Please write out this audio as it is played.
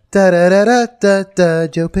Da da da da da da.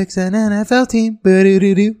 Joe picks an NFL team.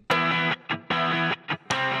 Ba-do-do-do.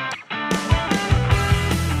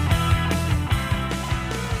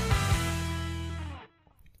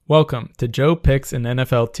 Welcome to Joe Picks an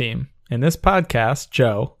NFL Team. In this podcast,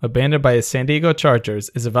 Joe, abandoned by his San Diego Chargers,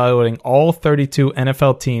 is evaluating all 32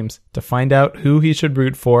 NFL teams to find out who he should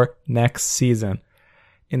root for next season.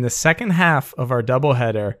 In the second half of our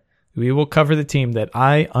doubleheader, we will cover the team that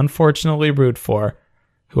I unfortunately root for,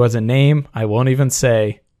 who has a name I won't even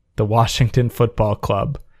say, the Washington Football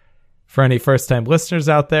Club. For any first-time listeners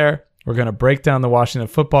out there, we're going to break down the Washington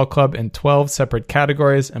Football Club in 12 separate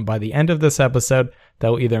categories, and by the end of this episode,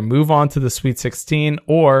 they'll either move on to the Sweet 16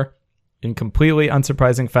 or, in completely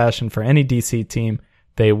unsurprising fashion for any DC team,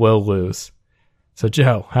 they will lose. So,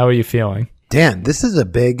 Joe, how are you feeling? Dan, this is a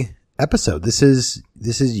big episode. This is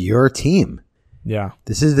your team. Yeah.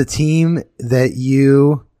 This is the team that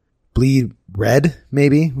you bleed red,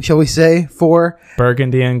 maybe, shall we say, for.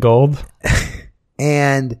 Burgundy and gold.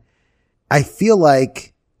 And I feel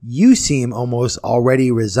like you seem almost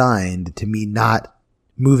already resigned to me not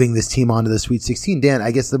moving this team onto the Sweet 16. Dan,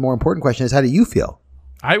 I guess the more important question is, how do you feel?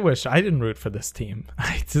 I wish I didn't root for this team.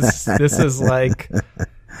 This is like,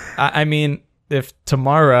 I mean, if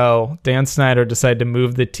tomorrow Dan Snyder decided to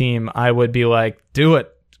move the team, I would be like, do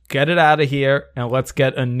it. Get it out of here, and let's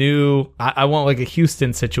get a new... I want like a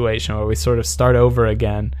Houston situation where we sort of start over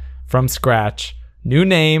again from scratch. New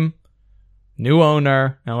name, new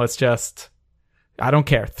owner, and let's just... I don't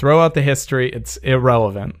care. Throw out the history. It's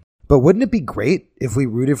irrelevant. But wouldn't it be great if we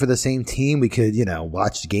rooted for the same team? We could,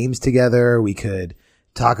 watch games together. We could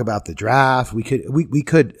talk about the draft. We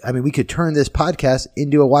could turn this podcast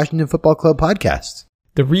into a Washington Football Club podcast.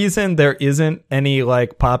 The reason there isn't any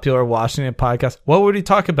like popular Washington podcast, what would we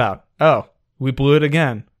talk about? Oh, we blew it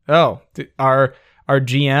again. Oh, our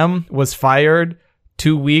GM was fired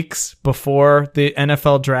 2 weeks before the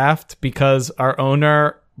NFL draft because our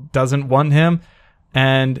owner doesn't want him.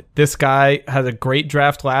 And this guy had a great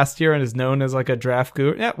draft last year and is known as like a draft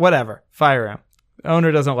guru. Yeah, whatever. Fire him. The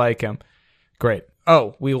owner doesn't like him. Great.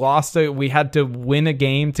 Oh, we had to win a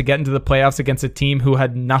game to get into the playoffs against a team who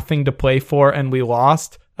had nothing to play for, and we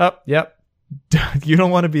lost. Oh, yep. You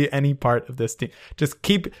don't want to be any part of this team. Just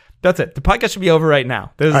that's it. The podcast should be over right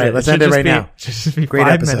now. All right, let's end it right now. Should just be Great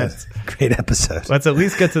 5 episode. minutes. Great episode. Let's at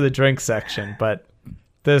least get to the drink section, but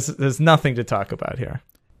there's nothing to talk about here.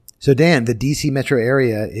 So, Dan, the DC metro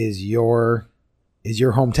area is your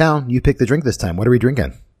hometown. You pick the drink this time. What are we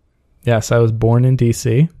drinking? Yes, I was born in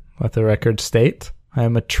DC. Let the record state. I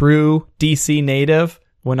am a true DC native.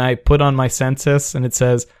 When I put on my census and it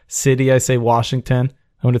says city, I say Washington.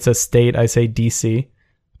 And when it says state, I say DC.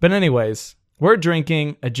 But anyways, we're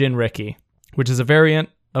drinking a Gin Ricky, which is a variant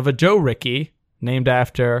of a Joe Ricky named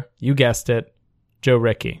after, you guessed it, Joe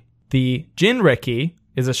Ricky. The Gin Ricky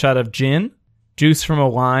is a shot of gin, juice from a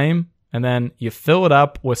lime, and then you fill it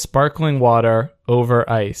up with sparkling water over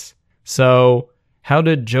ice. So how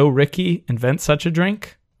did Joe Ricky invent such a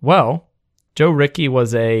drink? Well, Joe Ricky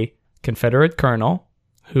was a Confederate colonel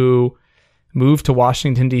who moved to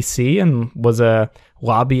Washington, D.C. and was a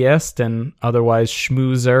lobbyist and otherwise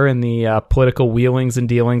schmoozer in the political wheelings and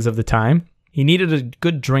dealings of the time. He needed a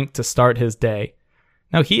good drink to start his day.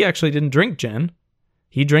 Now, he actually didn't drink gin.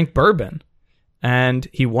 He drank bourbon. And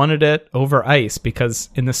he wanted it over ice because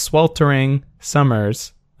in the sweltering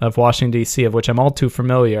summers of Washington, D.C., of which I'm all too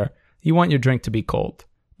familiar, you want your drink to be cold.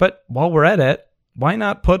 But while we're at it, why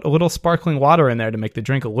not put a little sparkling water in there to make the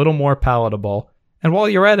drink a little more palatable? And while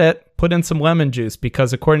you're at it, put in some lemon juice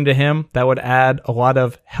because according to him, that would add a lot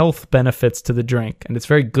of health benefits to the drink. And it's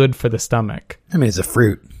very good for the stomach. I mean, it's a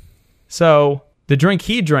fruit. So the drink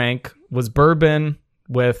he drank was bourbon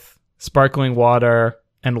with sparkling water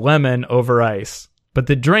and lemon over ice. But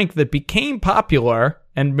the drink that became popular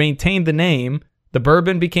and maintained the name, the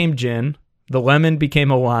bourbon became gin, the lemon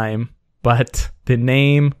became a lime, but the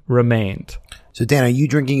name remained. So, Dan, are you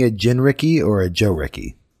drinking a Gin Ricky or a Joe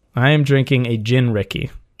Ricky? I am drinking a Gin Ricky.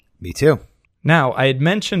 Me too. Now, I had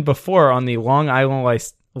mentioned before on the Long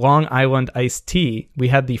Island iced tea, we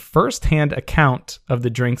had the first-hand account of the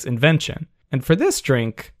drink's invention. And for this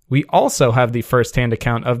drink, we also have the first-hand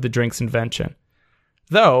account of the drink's invention.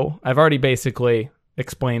 Though, I've already basically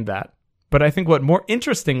explained that. But I think what more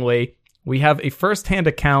interestingly, we have a first-hand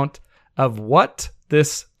account of what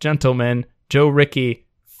this gentleman, Joe Ricky,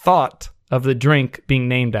 thought of the drink being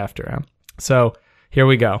named after him. So here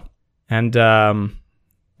we go. And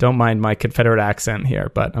don't mind my Confederate accent here,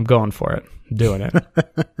 but I'm going for it. I'm doing it.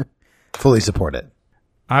 Fully support it.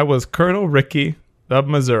 I was Colonel Ricky of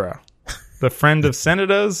Missouri, the friend of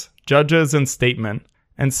senators, judges, and statesmen,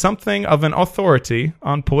 and something of an authority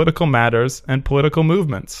on political matters and political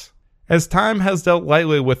movements. As time has dealt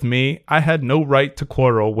lightly with me, I had no right to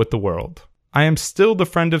quarrel with the world. I am still the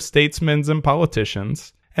friend of statesmen and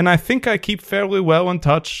politicians, and I think I keep fairly well in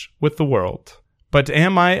touch with the world. But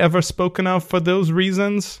am I ever spoken of for those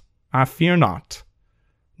reasons? I fear not.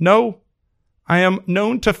 No, I am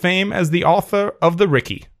known to fame as the author of the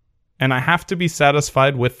Ricky, and I have to be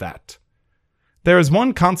satisfied with that. There is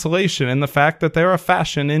one consolation in the fact that there are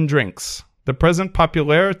fashion in drinks. The present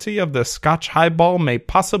popularity of the Scotch highball may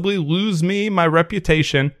possibly lose me my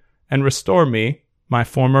reputation and restore me my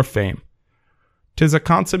former fame. 'Tis a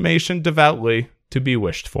consummation devoutly to be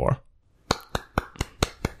wished for.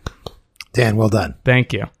 Dan, well done.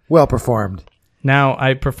 Thank you. Well performed. Now,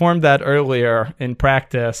 I performed that earlier in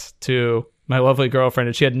practice to my lovely girlfriend,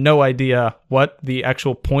 and she had no idea what the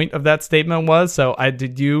actual point of that statement was. So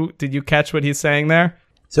did you catch what he's saying there?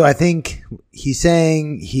 So I think he's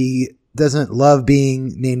saying he doesn't love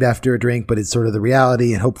being named after a drink, but it's sort of the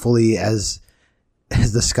reality. And hopefully as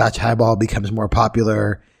the Scotch highball becomes more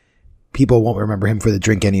popular, people won't remember him for the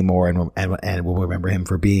drink anymore and will remember him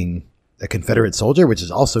for being a Confederate soldier, which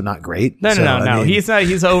is also not great. No. I mean, he's not.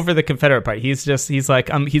 He's over the Confederate part. He's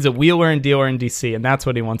a wheeler and dealer in DC, and that's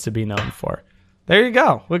what he wants to be known for. There you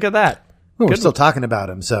go. Look at that. Well, we're still talking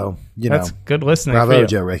about him, so that's good listening. Bravo,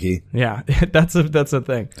 Joe Ricky. Yeah, that's a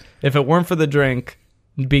thing. If it weren't for the drink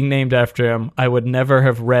being named after him, I would never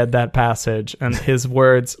have read that passage, and his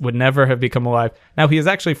words would never have become alive. Now, he is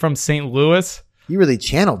actually from St. Louis. You really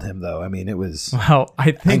channeled him, though. I mean, it was I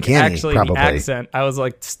think uncanny, actually probably. The accent, I was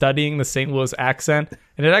like studying the St. Louis accent,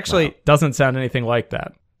 and it actually doesn't sound anything like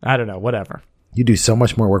that. I don't know, whatever. You do so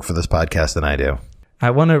much more work for this podcast than I do. I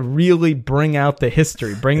want to really bring out the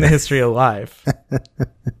history, bring the history alive. All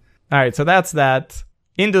right, so that's that.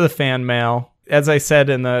 Into the fan mail. As I said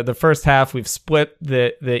in the first half, we've split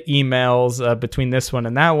the emails between this one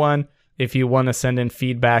and that one. If you want to send in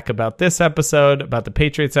feedback about this episode, about the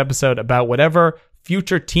Patriots episode, about whatever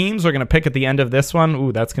future teams we're going to pick at the end of this one,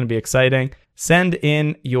 ooh, that's going to be exciting. Send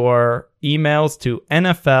in your emails to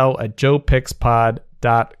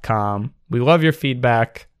nfl@joepickspod.com. We love your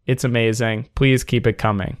feedback. It's amazing. Please keep it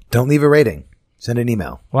coming. Don't leave a rating. Send an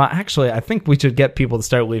email. Well, actually, I think we should get people to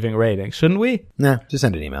start leaving ratings, shouldn't we? Nah, just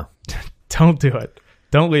send an email. Don't do it.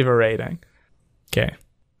 Don't leave a rating. Okay.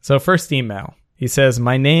 So first email. He says,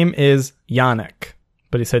 my name is Yannick,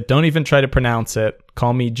 but he said, don't even try to pronounce it.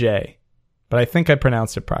 Call me Jay. But I think I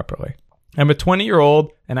pronounced it properly. I'm a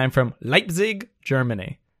 20-year-old, and I'm from Leipzig,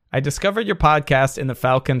 Germany. I discovered your podcast in the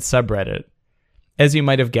Falcons subreddit. As you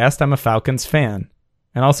might have guessed, I'm a Falcons fan.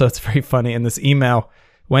 And also, it's very funny in this email,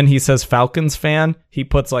 when he says Falcons fan, he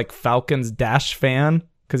puts like Falcons -fan,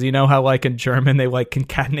 because you know how like in German they like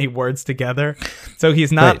concatenate words together. So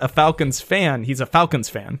he's not a Falcons fan, he's a Falcons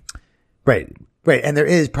fan. Right. And there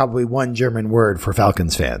is probably one German word for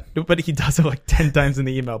Falcons fan. But he does it like 10 times in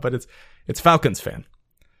the email, but it's Falcons fan.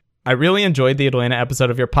 I really enjoyed the Atlanta episode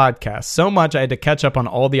of your podcast. So much I had to catch up on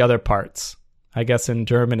all the other parts. I guess in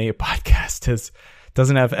Germany, a podcast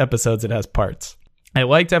doesn't have episodes, it has parts. I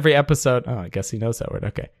liked every episode. Oh, I guess he knows that word.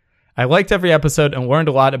 Okay. I liked every episode and learned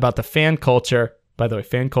a lot about the fan culture. By the way,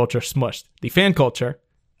 fan culture smushed. The fan culture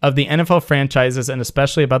of the NFL franchises and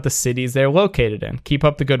especially about the cities they're located in. Keep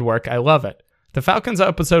up the good work. I love it. The Falcons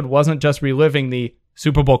episode wasn't just reliving the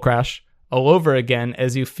Super Bowl crash all over again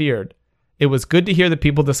as you feared. It was good to hear that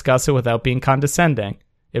people discuss it without being condescending.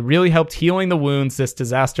 It really helped healing the wounds this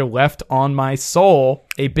disaster left on my soul.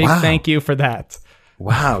 A big thank you for that.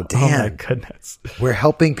 Wow, Dan. Oh my goodness. We're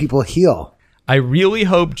helping people heal. I really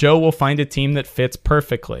hope Joe will find a team that fits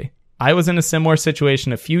perfectly. I was in a similar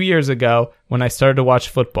situation a few years ago when I started to watch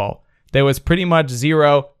football. There was pretty much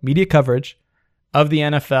zero media coverage of the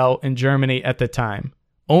NFL in Germany at the time.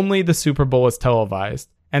 Only the Super Bowl was televised.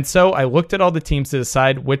 And so I looked at all the teams to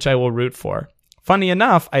decide which I will root for. Funny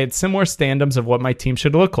enough, I had similar stand-ups of what my team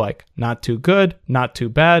should look like. Not too good, not too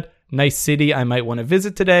bad, nice city I might want to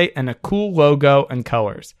visit today, and a cool logo and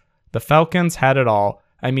colors. The Falcons had it all.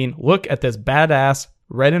 I mean, look at this badass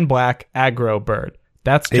red and black aggro bird.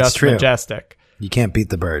 That's just majestic. You can't beat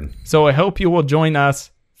the bird. So I hope you will join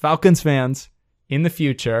us, Falcons fans, in the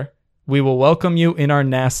future. We will welcome you in our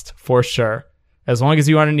nest for sure, as long as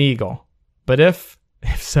you aren't an eagle. But if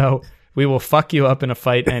so, we will fuck you up in a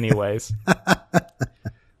fight anyways.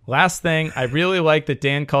 Last thing, I really like that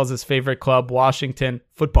Dan calls his favorite club Washington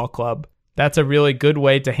Football Club. That's a really good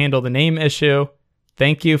way to handle the name issue.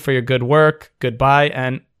 Thank you for your good work. Goodbye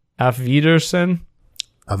and auf Wiedersehen.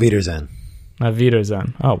 Auf Wiedersehen. Auf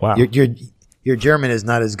Wiedersehen. Oh, wow. Your German is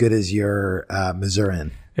not as good as your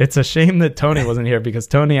Missourian. It's a shame that Tony wasn't here because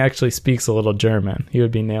Tony actually speaks a little German. He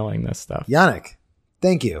would be nailing this stuff. Yannick,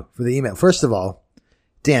 thank you for the email. First of all,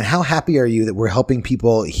 Dan, how happy are you that we're helping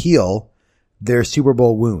people heal their Super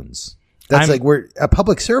Bowl wounds? That's we're a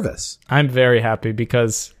public service. I'm very happy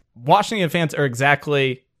because Washington fans are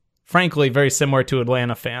exactly, frankly, very similar to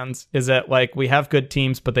Atlanta fans. Is that like we have good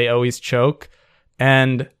teams, but they always choke.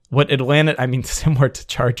 And what Atlanta, I mean, similar to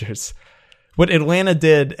Chargers. What Atlanta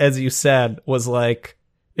did, as you said, was like,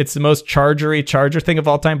 it's the most Charger thing of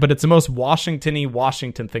all time, but it's the most Washington-y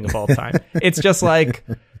Washington thing of all time. It's just like,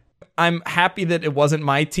 I'm happy that it wasn't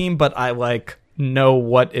my team, but I like know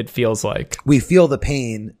what it feels like. We feel the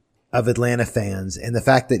pain of Atlanta fans and the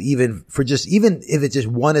fact that even if it's just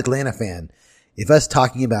one Atlanta fan, if us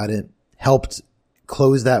talking about it helped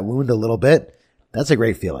close that wound a little bit, that's a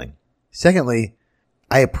great feeling. Secondly,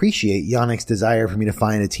 I appreciate Yannick's desire for me to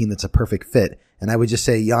find a team that's a perfect fit. And I would just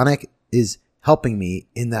say Yannick is helping me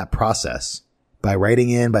in that process by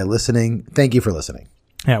writing in, by listening. Thank you for listening.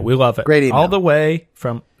 Yeah, we love it. Great email. All the way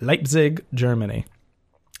from Leipzig, Germany.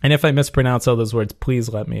 And if I mispronounce all those words, please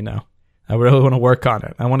let me know. I really want to work on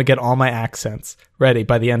it. I want to get all my accents ready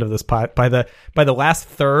by the end of this pod. By the last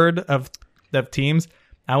third of teams,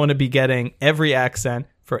 I want to be getting every accent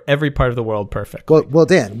for every part of the world perfect. Well,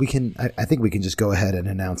 Dan, I think we can just go ahead and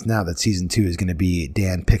announce now that season 2 is going to be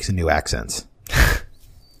Dan picks a new accents.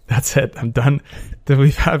 That's it. I'm done.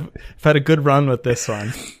 We've had a good run with this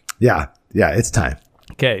one. Yeah, it's time.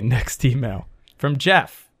 Okay, next email from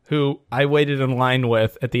Jeff, who I waited in line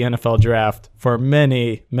with at the NFL draft for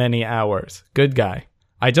many, many hours. Good guy.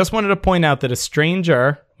 I just wanted to point out that a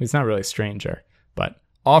stranger, he's not really a stranger, but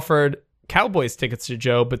offered Cowboys tickets to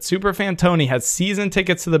Joe, but Superfan Tony has season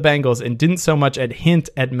tickets to the Bengals and didn't so much hint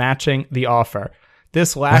at matching the offer.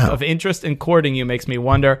 This lack of interest in courting you makes me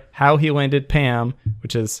wonder how he landed Pam,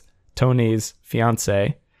 which is Tony's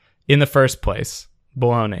fiance, in the first place.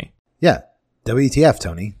 Baloney. Yeah. WTF,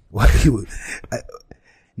 Tony. What you?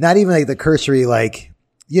 Not even like the cursory, like,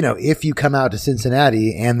 you know, if you come out to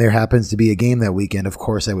Cincinnati and there happens to be a game that weekend, of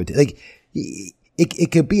course I would. Like,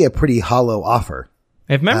 it could be a pretty hollow offer.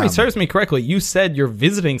 If memory serves me correctly, you said you're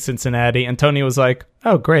visiting Cincinnati, and Tony was like,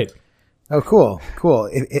 "Oh, great." Oh, cool.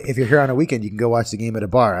 If you're here on a weekend, you can go watch the game at a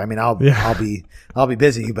bar. I mean, I'll be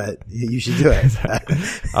busy, but you should do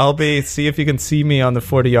it. See if you can see me on the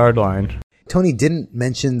 40-yard line. Tony didn't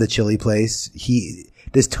mention the chili place.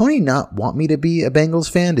 Does Tony not want me to be a Bengals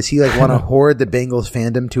fan? Does he like want to hoard the Bengals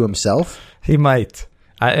fandom to himself? He might.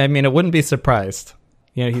 I mean, I wouldn't be surprised.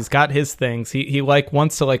 You know, he's got his things. He like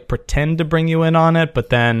wants to like pretend to bring you in on it, but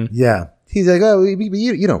then he's like, oh,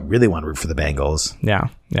 you don't really want to root for the Bengals. Yeah.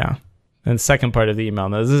 And the second part of the email.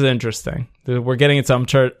 Now, this is interesting. We're getting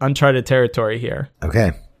into uncharted territory here.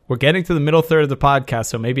 Okay. We're getting to the middle third of the podcast,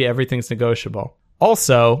 so maybe everything's negotiable.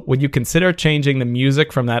 Also, would you consider changing the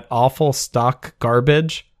music from that awful stock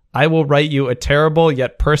garbage? I will write you a terrible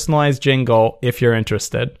yet personalized jingle if you're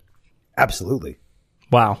interested. Absolutely.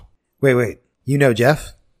 Wow. Wait. You know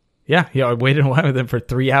Jeff? Yeah. I waited in line with him for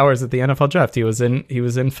 3 hours at the NFL draft. He was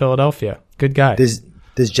in Philadelphia. Good guy. Does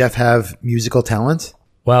Jeff have musical talent?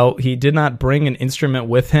 Well, he did not bring an instrument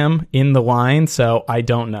with him in the line, so I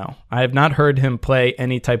don't know. I have not heard him play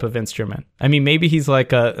any type of instrument. I mean, maybe he's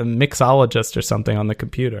like a mixologist or something on the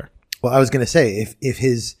computer. Well, I was going to say, if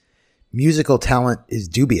his musical talent is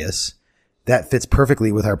dubious, that fits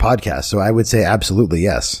perfectly with our podcast. So I would say absolutely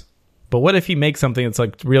yes. But what if he makes something that's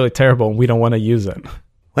like really terrible and we don't want to use it?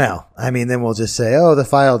 Well, I mean, then we'll just say, oh, the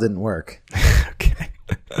file didn't work. Okay.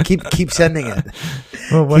 Keep sending it.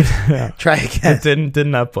 Well, try again. It didn't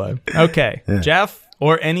upload. Okay. Yeah. Jeff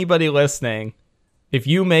or anybody listening, if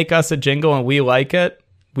you make us a jingle and we like it,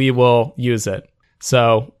 we will use it.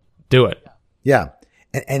 So do it. Yeah.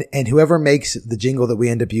 And whoever makes the jingle that we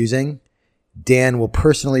end up using, Dan will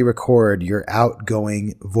personally record your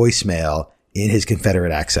outgoing voicemail in his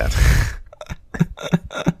Confederate accent.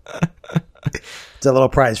 It's a little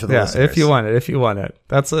prize for the listeners. If you want it.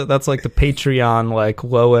 That's like the Patreon like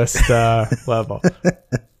lowest level.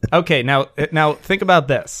 Okay, now think about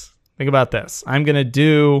this. I'm gonna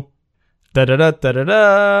do da da da da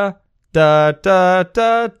da da da da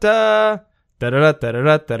da da da da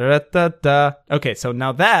da da da da. Okay, so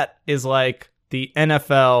now that is like the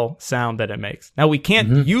NFL sound that it makes. Now we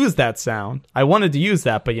can't use that sound. I wanted to use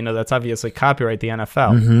that, but that's obviously copyright the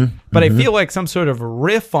NFL. But I feel like some sort of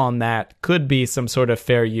riff on that could be some sort of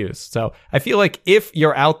fair use. So I feel like if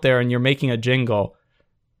you're out there and you're making a jingle,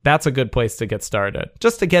 that's a good place to get started.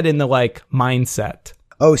 Just to get in the like mindset.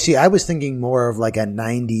 Oh, see, I was thinking more of like a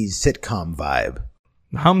 90s sitcom vibe.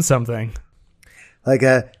 Hum something. Like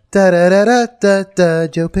Da-da-da-da-da-da.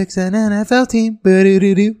 Joe picks an NFL team.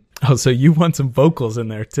 Ba-do-do-do. Oh, so you want some vocals in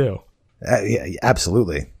there too. Yeah,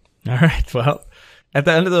 absolutely. All right. Well, at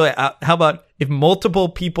the end of the day, how about if multiple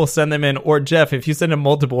people send them in, or Jeff, if you send in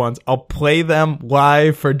multiple ones, I'll play them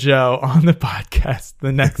live for Joe on the podcast,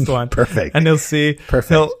 the next one. Perfect. And he'll see.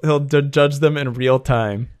 Perfect. He'll judge them in real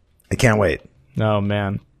time. I can't wait. Oh,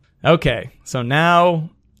 man. Okay. So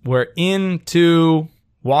now we're into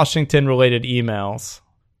Washington-related emails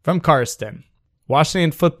from Karsten.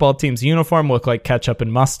 Washington football team's uniform looked like ketchup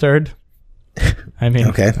and mustard. I mean,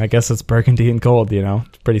 okay. I guess it's burgundy and gold,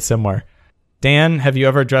 It's pretty similar. Dan, have you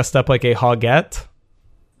ever dressed up like a hoggette?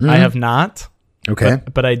 I have not. Okay.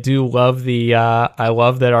 But I do love I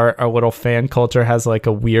love that our little fan culture has like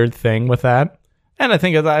a weird thing with that. And I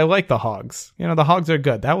think I like the hogs. The hogs are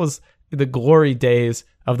good. That was the glory days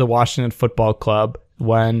of the Washington Football Club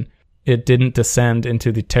when it didn't descend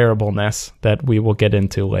into the terribleness that we will get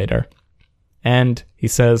into later. And he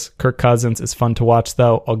says, Kirk Cousins is fun to watch,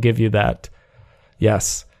 though. I'll give you that.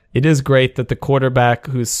 Yes, it is great that the quarterback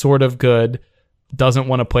who's sort of good doesn't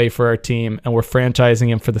want to play for our team, and we're franchising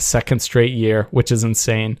him for the second straight year, which is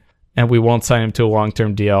insane. And we won't sign him to a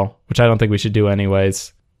long-term deal, which I don't think we should do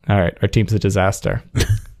anyways. All right, our team's a disaster.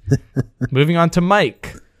 Moving on to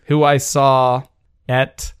Mike, who I saw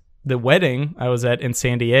at the wedding I was at in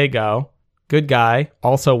San Diego. Good guy,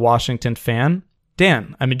 also Washington fan.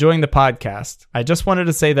 Dan, I'm enjoying the podcast. I just wanted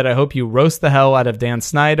to say that I hope you roast the hell out of Dan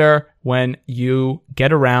Snyder when you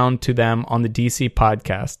get around to them on the DC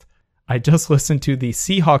podcast. I just listened to the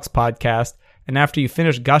Seahawks podcast, and after you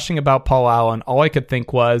finished gushing about Paul Allen, all I could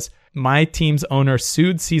think was, my team's owner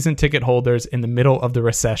sued season ticket holders in the middle of the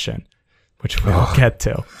recession, which we'll get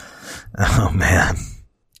to. Oh, man.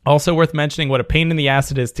 Also worth mentioning what a pain in the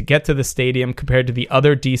ass it is to get to the stadium compared to the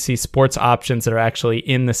other DC sports options that are actually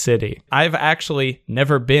in the city. I've actually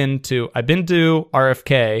never been to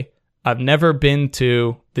RFK. I've never been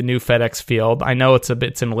to the new FedEx Field. I know it's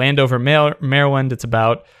in Landover, Maryland. It's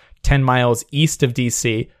about 10 miles east of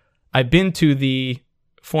DC. I've been to the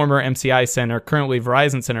former MCI Center, currently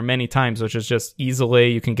Verizon Center, many times, which is just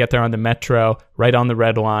easily, you can get there on the Metro, right on the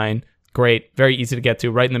Red Line. Great. Very easy to get to,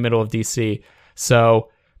 right in the middle of DC. So,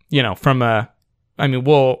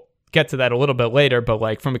 we'll get to that a little bit later, but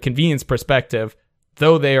like from a convenience perspective,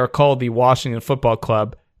 though they are called the Washington Football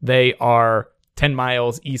Club, they are 10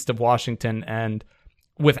 miles east of Washington, and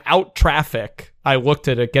without traffic, I looked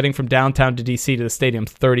at it, getting from downtown to DC to the stadium,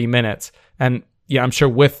 30 minutes. And yeah, I'm sure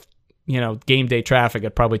with, game day traffic,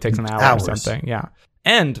 it probably takes an hour or something. Yeah.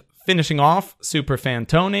 And finishing off, Superfan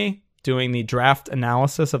Tony doing the draft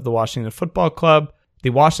analysis of the Washington Football Club. The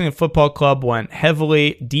Washington Football Club went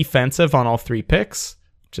heavily defensive on all three picks,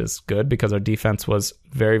 which is good because our defense was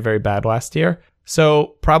very, very bad last year.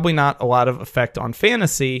 So probably not a lot of effect on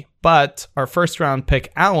fantasy, but our first round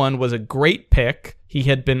pick, Allen, was a great pick. He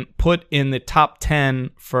had been put in the top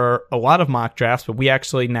 10 for a lot of mock drafts, but we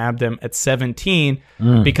actually nabbed him at 17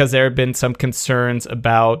 because there had been some concerns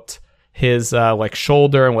about his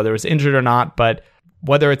shoulder and whether it was injured or not. But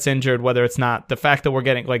whether it's injured, whether it's not, the fact that we're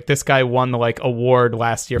getting, this guy won the award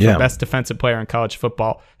last year for best defensive player in college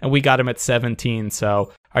football, and we got him at 17.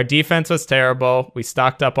 So our defense was terrible. We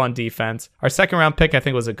stocked up on defense. Our second round pick, I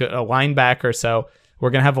think, was a linebacker. So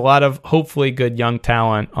we're going to have a lot of hopefully good young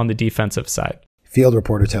talent on the defensive side. Field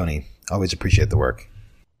reporter Tony, always appreciate the work.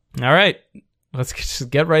 All right, let's just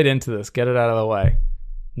get right into this. Get it out of the way.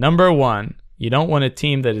 Number one, you don't want a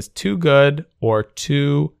team that is too good or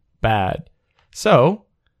too bad. So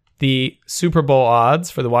the Super Bowl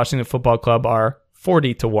odds for the Washington Football Club are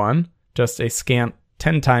 40-1, just a scant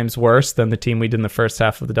 10 times worse than the team we did in the first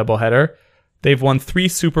half of the doubleheader. They've won 3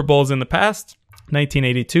 Super Bowls in the past,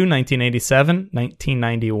 1982, 1987,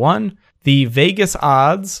 1991. The Vegas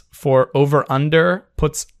odds for over-under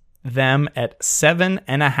puts them at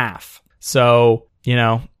 7.5. So,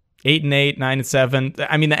 8-8, 9-7.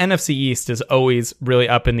 I mean, the NFC East is always really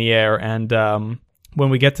up in the air, and when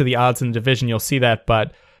we get to the odds in the division, you'll see that.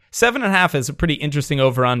 But 7.5 is a pretty interesting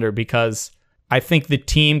over-under because I think the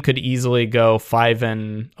team could easily go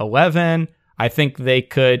 5-11. I think they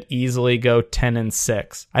could easily go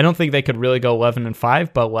 10-6. I don't think they could really go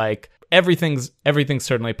 11-5, but everything's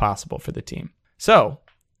certainly possible for the team. So,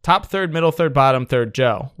 top third, middle third, bottom third,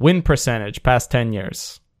 Joe. Win percentage past 10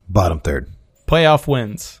 years. Bottom third. Playoff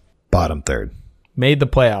wins. Bottom third. Made the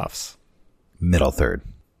playoffs. Middle third.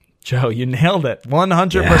 Joe, you nailed it.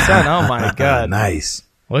 100%. Yeah. Oh, my God. Nice.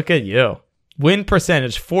 Look at you. Win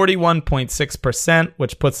percentage, 41.6%,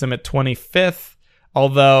 which puts them at 25th.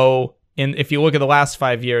 Although, if you look at the last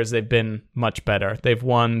 5 years, they've been much better. They've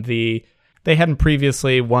won the They hadn't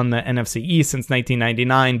previously won the NFC East since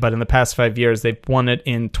 1999, but in the past 5 years, they've won it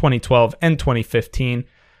in 2012 and 2015.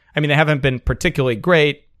 I mean, they haven't been particularly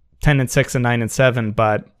great, 10-6 and 9-7,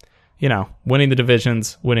 but, winning the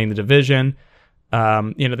division.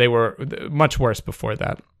 They were much worse before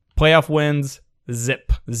that. Playoff wins,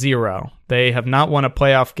 0. They have not won a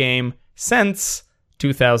playoff game since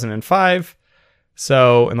 2005.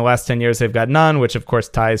 So in the last 10 years, they've got none, which of course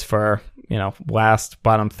ties for, last,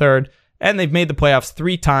 bottom third. And they've made the playoffs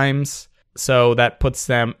 3 times. So that puts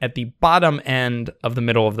them at the bottom end of the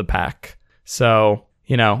middle of the pack. So,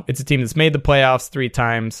 it's a team that's made the playoffs 3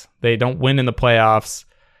 times. They don't win in the playoffs.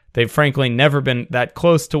 They've frankly never been that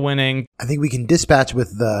close to winning. I think we can dispatch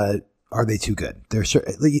with the, are they too good?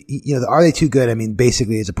 The are they too good? I mean,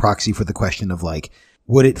 basically is a proxy for the question of like,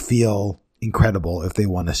 would it feel incredible if they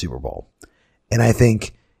won a Super Bowl? And I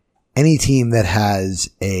think any team that has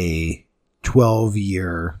a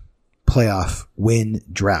 12-year playoff win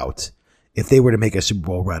drought, if they were to make a Super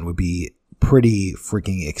Bowl run, would be pretty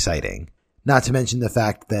freaking exciting. Not to mention the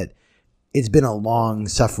fact that it's been a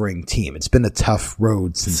long-suffering team. It's been a tough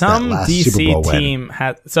road since that last Super Bowl win. Some DC team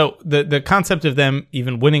had... So the concept of them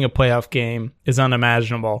even winning a playoff game is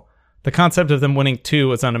unimaginable. The concept of them winning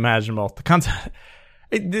 2 is unimaginable. The concept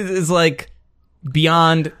is like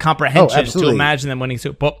beyond comprehension to imagine them winning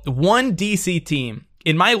 2. But one DC team,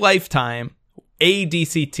 in my lifetime, a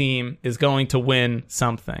DC team is going to win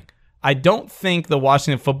something. I don't think the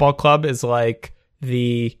Washington Football Club is like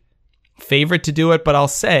the favorite to do it, but I'll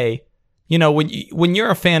say... when you're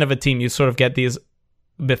a fan of a team, you sort of get these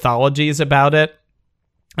mythologies about it.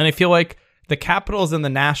 And I feel like the Capitals and the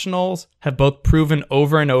Nationals have both proven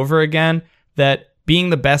over and over again that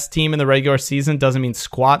being the best team in the regular season doesn't mean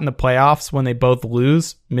squat in the playoffs when they both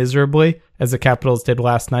lose miserably, as the Capitals did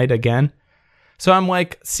last night again. So I'm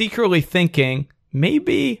like secretly thinking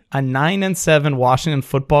maybe a 9-7 Washington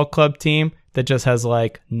Football Club team that just has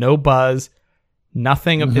like no buzz,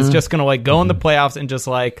 nothing. It's just going to like go in the playoffs and just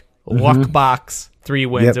like luck box 3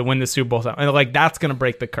 wins and win the Super Bowl. And like that's going to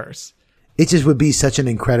break the curse. It just would be such an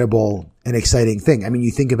incredible and exciting thing. I mean,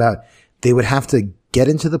 you think about they would have to get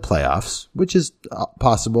into the playoffs, which is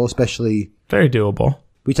possible, especially very doable.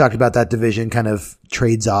 We talked about that division kind of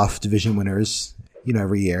trades off division winners,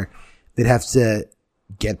 every year. They'd have to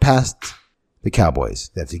get past the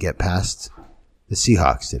Cowboys. They have to get past the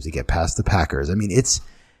Seahawks. They have to get past the Packers. I mean,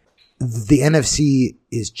 the NFC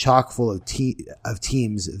is chock full of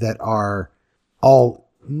teams that are all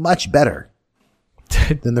much better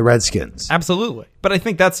than the Redskins. Absolutely. But I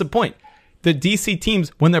think that's the point. The DC teams,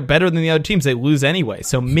 when they're better than the other teams, they lose anyway.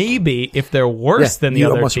 So maybe if they're worse than the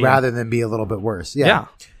other team. Almost rather than be a little bit worse. Yeah.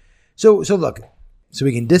 So look, so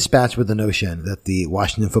we can dispatch with the notion that the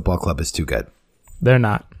Washington Football Club is too good. They're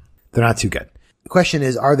not. They're not too good. The question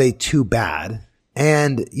is, are they too bad?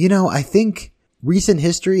 And, I think recent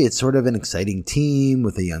history, it's sort of an exciting team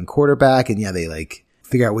with a young quarterback. And they like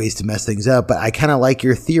figure out ways to mess things up. But I kind of like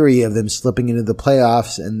your theory of them slipping into the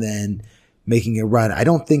playoffs and then making a run. I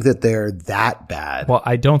don't think that they're that bad. Well,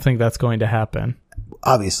 I don't think that's going to happen.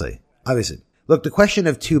 Obviously. Look, the question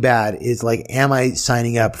of too bad is like, am I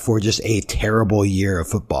signing up for just a terrible year of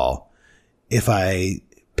football if I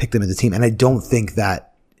pick them as a team? And I don't think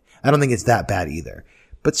it's that bad either.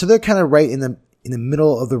 But so they're kind of right in the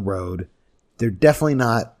middle of the road. They're definitely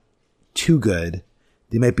not too good.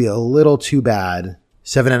 They might be a little too bad.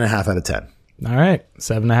 7.5 out of 10. All right.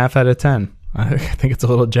 7.5 out of 10. I think it's a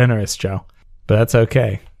little generous, Joe, but that's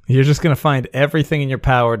okay. You're just going to find everything in your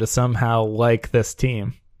power to somehow like this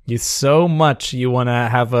team. You want to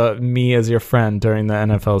have me as your friend during the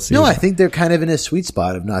NFL season. No, I think they're kind of in a sweet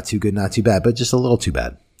spot of not too good, not too bad, but just a little too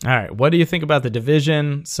bad. All right. What do you think about the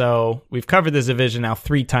division? So we've covered this division now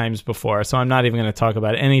 3 times before, so I'm not even going to talk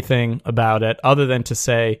about anything about it other than to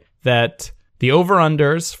say that the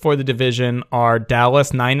over-unders for the division are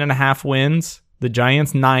Dallas 9.5 wins, the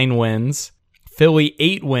Giants 9 wins, Philly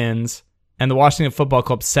 8 wins, and the Washington Football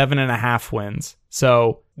Club 7.5 wins.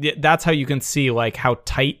 So that's how you can see like how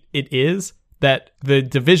tight it is. That the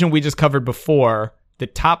division we just covered before, the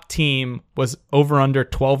top team was over under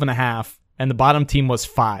 12.5, and the bottom team was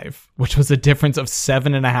 5, which was a difference of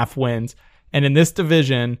 7.5 wins. And in this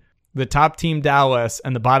division, the top team Dallas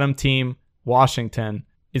and the bottom team Washington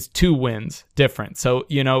is 2 wins different. So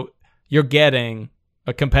you're getting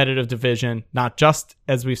a competitive division, not just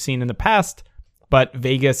as we've seen in the past, but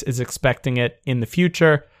Vegas is expecting it in the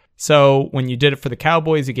future. So when you did it for the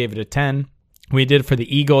Cowboys, you gave it a 10. When you did it for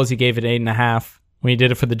the Eagles, you gave it 8.5. When you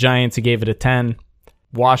did it for the Giants, you gave it a 10.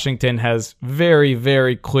 Washington has very,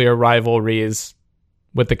 very clear rivalries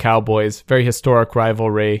with the Cowboys. Very historic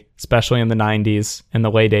rivalry, especially in the 90s and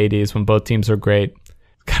the late 80s when both teams were great.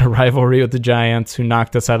 Got a rivalry with the Giants, who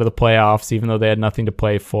knocked us out of the playoffs, even though they had nothing to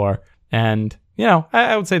play for. And, you know,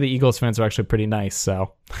 I would say the Eagles fans are actually pretty nice.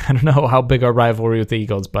 So I don't know how big our rivalry with the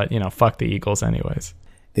Eagles, but, you know, fuck the Eagles anyways.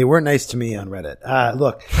 They weren't nice to me on Reddit.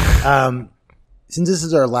 Look, since this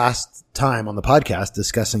is our last time on the podcast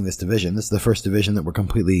discussing this division, this is the first division that we're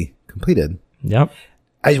completely completed. Yep.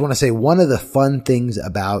 I just want to say one of the fun things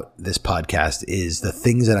about this podcast is the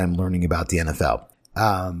things that I'm learning about the NFL.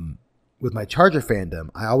 With my Charger fandom,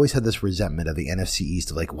 I always had this resentment of the NFC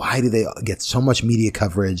East of like, why do they get so much media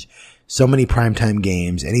coverage, so many primetime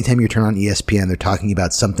games? Anytime you turn on ESPN, they're talking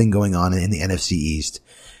about something going on in the NFC East.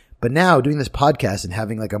 But now doing this podcast and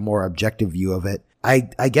having like a more objective view of it, I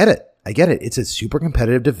get it. I get it. It's a super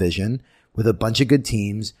competitive division with a bunch of good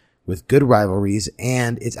teams, with good rivalries,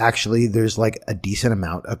 and it's actually, there's like a decent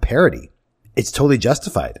amount of parity. It's totally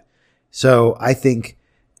justified. So I think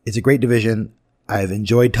it's a great division. I've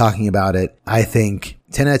enjoyed talking about it. I think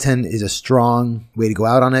 10 out of 10 is a strong way to go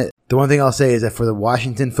out on it. The one thing I'll say is that for the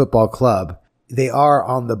Washington Football Club, they are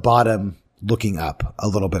on the bottom looking up a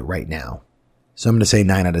little bit right now. So I'm going to say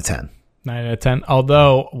 9 out of 10. 9 out of 10.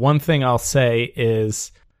 Although one thing I'll say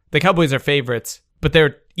is the Cowboys are favorites, but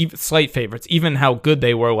they're even slight favorites, even how good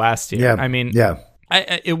they were last year. Yeah. I mean, yeah.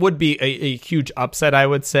 It would be a huge upset, I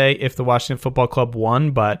would say, if the Washington Football Club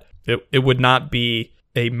won, but it would not be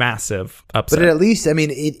a massive upset. But at least, I mean,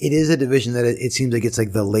 it is a division that it seems like it's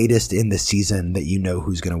like the latest in the season that you know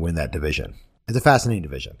who's going to win that division. It's a fascinating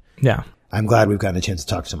division. Yeah. I'm glad we've gotten a chance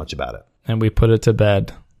to talk so much about it. And we put it to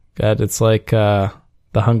bed. God, it's like the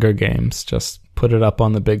Hunger Games. Just put it up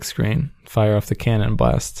on the big screen. Fire off the cannon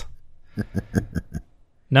blast.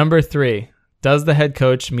 Number 3. Does the head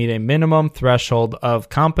coach meet a minimum threshold of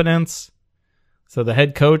competence? So the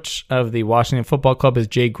head coach of the Washington Football Club is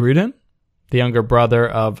Jay Gruden, the younger brother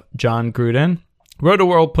of John Gruden.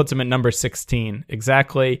 Roto-World puts him at number 16,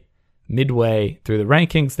 exactly midway through the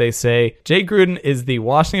rankings. They say Jay Gruden is the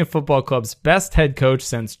Washington Football Club's best head coach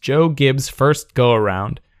since Joe Gibbs' first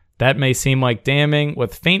go-around. That may seem like damning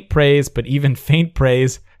with faint praise, but even faint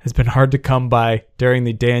praise has been hard to come by during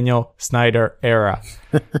the Daniel Snyder era.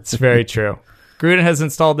 It's very true. Gruden has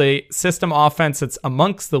installed a system offense that's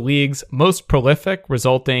amongst the league's most prolific,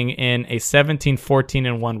 resulting in a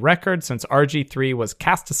 17-14-1 record since RG3 was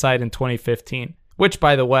cast aside in 2015. Which,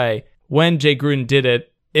 by the way, when Jay Gruden did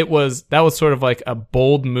it, that was sort of like a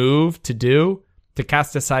bold move to do, to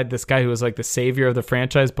cast aside this guy who was like the savior of the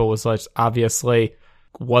franchise, but was like obviously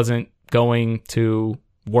wasn't going to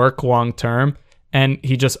work long term. And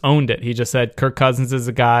he just owned it. He just said, Kirk Cousins is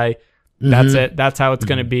the guy. That's it. That's how it's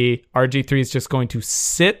going to be. RG3 is just going to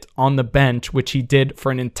sit on the bench, which he did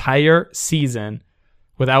for an entire season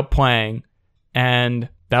without playing. And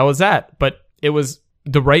that was that. But it was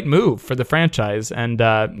the right move for the franchise. And,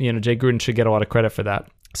 Jay Gruden should get a lot of credit for that.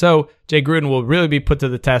 So Jay Gruden will really be put to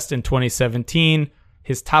the test in 2017.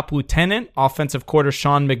 His top lieutenant, offensive coordinator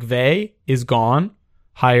Sean McVay, is gone,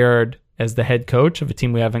 hired as the head coach of a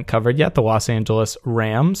team we haven't covered yet, the Los Angeles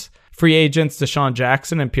Rams. Free agents Deshaun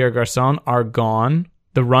Jackson and Pierre Garçon are gone.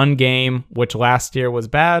 The run game, which last year was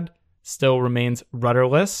bad, still remains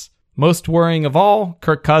rudderless. Most worrying of all,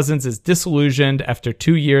 Kirk Cousins is disillusioned after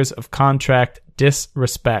 2 years of contract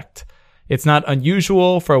disrespect. It's not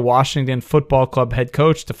unusual for a Washington Football Club head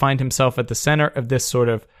coach to find himself at the center of this sort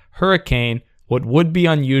of hurricane. What would be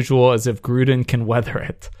unusual is if Gruden can weather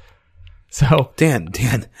it. So Dan,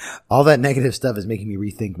 all that negative stuff is making me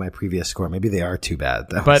rethink my previous score. Maybe they are too bad.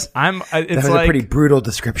 That was a pretty brutal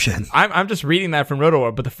description. I'm just reading that from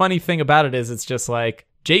Roto-World, but the funny thing about it is it's just like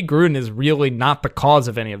Jay Gruden is really not the cause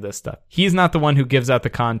of any of this stuff. He's not the one who gives out the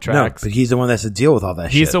contracts. No, but he's the one that has to deal with all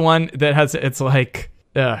that shit. He's the one that has, it's like,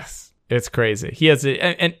 it's crazy. He has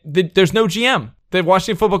there's no GM. The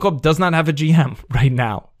Washington Football Club does not have a GM right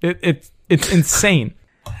now. It's insane.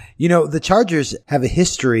 You know, the Chargers have a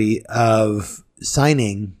history of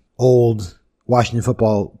signing old Washington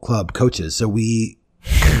Football Club coaches. So we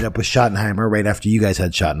ended up with Schottenheimer right after you guys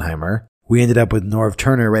had Schottenheimer. We ended up with Norv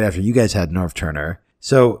Turner right after you guys had Norv Turner.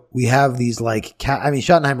 So we have these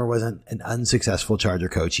Schottenheimer wasn't an unsuccessful Charger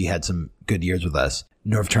coach. He had some good years with us.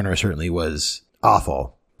 Norv Turner certainly was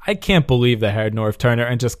awful. I can't believe they hired Norv Turner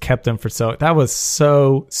and just kept him for that was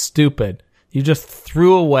so stupid. You just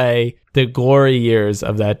threw away the glory years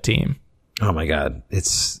of that team. Oh my God.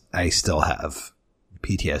 I still have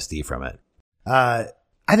PTSD from it. I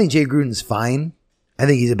think Jay Gruden's fine. I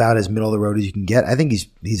think he's about as middle of the road as you can get. I think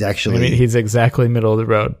he's actually... he's exactly middle of the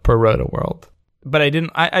road per Roto-World. But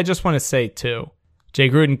I just want to say too, Jay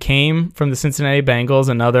Gruden came from the Cincinnati Bengals,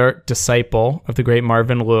 another disciple of the great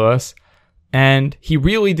Marvin Lewis, and he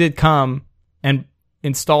really did come and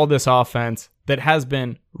install this offense that has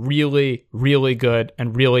been really, really good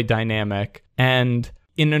and really dynamic. And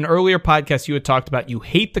in an earlier podcast, you had talked about you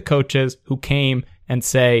hate the coaches who came and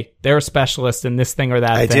say they're a specialist in this thing or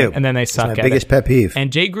that thing, and then they suck at it. It's my biggest pet peeve.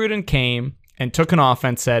 And Jay Gruden came and took an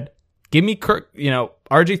offense, said, give me Kirk,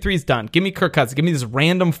 RG3's done. Give me Kirk Cousins. Give me this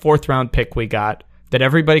random 4th round pick we got that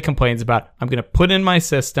everybody complains about. I'm going to put in my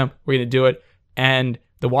system. We're going to do it. And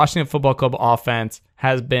the Washington Football Club offense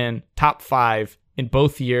has been top 5 in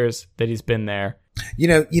both years that he's been there.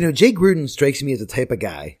 Jay Gruden strikes me as the type of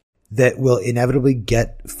guy that will inevitably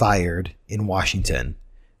get fired in Washington,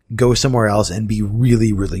 go somewhere else, and be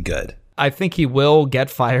really, really good. I think he will get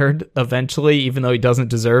fired eventually, even though he doesn't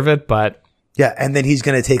deserve it, but... Yeah, and then he's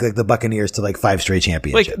going to take the Buccaneers to 5 straight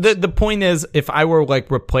championships. The point is, if I were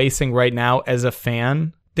replacing right now as a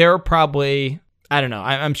fan, there are probably, I don't know,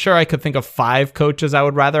 I'm sure I could think of 5 coaches I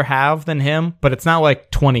would rather have than him, but it's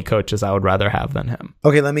not 20 coaches I would rather have than him.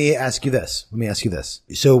 Okay, let me ask you this.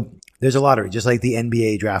 So there's a lottery, just like the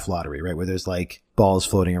NBA draft lottery, right? Where there's balls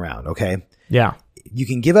floating around, okay? Yeah. You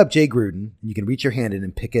can give up Jay Gruden, you can reach your hand in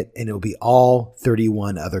and pick it, and it'll be all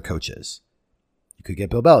 31 other coaches. You could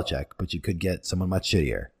get Bill Belichick, but you could get someone much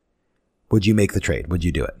shittier. Would you make the trade? Would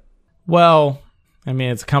you do it? Well, I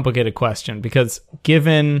mean, it's a complicated question because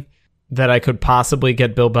given that I could possibly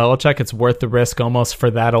get Bill Belichick, it's worth the risk almost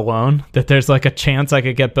for that alone, that there's a chance I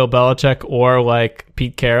could get Bill Belichick or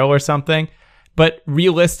Pete Carroll or something. But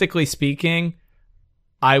realistically speaking,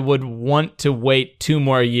 I would want to wait 2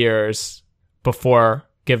 more years before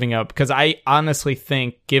giving up because I honestly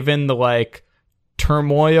think given the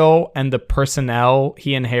turmoil and the personnel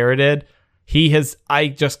he inherited,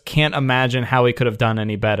 I just can't imagine how he could have done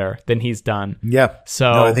any better than he's done. Yeah.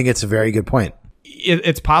 So no, I think it's a very good point.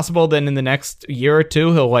 It's possible that in the next year or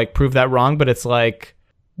 2 he'll prove that wrong, but it's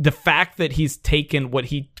the fact that he's taken what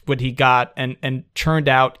he got and churned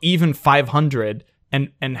out even 500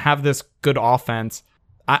 and have this good offense.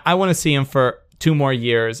 I want to see him for 2 more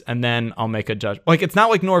years and then I'll make a judgment. It's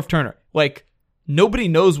not like Norv Turner. Nobody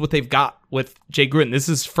knows what they've got with Jay Gruden. This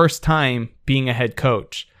is his first time being a head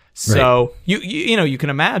coach. So right. you can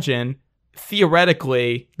imagine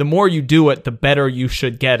theoretically, the more you do it, the better you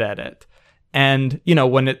should get at it. And,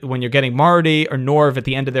 when you're getting Marty or Norv at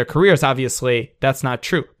the end of their careers, obviously that's not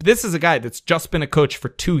true. But this is a guy that's just been a coach for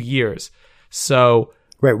 2 years. So,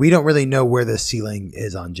 right. We don't really know where the ceiling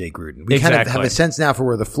is on Jay Gruden. We kind of have a sense now for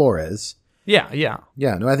where the floor is. Yeah.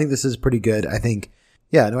 Yeah. No, I think this is pretty good. I think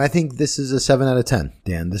this is a 7 out of 10,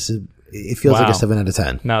 Dan. It feels like a 7 out of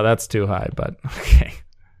 10. No, that's too high, but okay.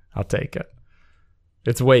 I'll take it.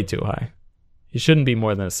 It's way too high. You shouldn't be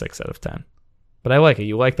more than a 6 out of 10. But I like it.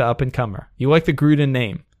 You like the up-and-comer. You like the Gruden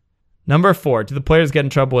name. Number 4, do the players get in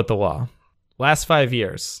trouble with the law? Last 5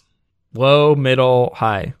 years. Low, middle,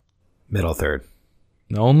 high. Middle third.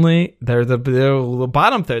 They're the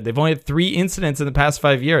bottom third. They've only had 3 incidents in the past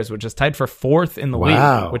 5 years, which is tied for 4th in the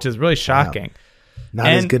league, which is really shocking. Wow. Not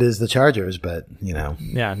as good as the Chargers, but,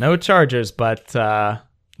 Yeah, no Chargers, but, not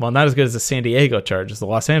as good as the San Diego Chargers. The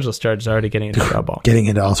Los Angeles Chargers are already getting into trouble. Getting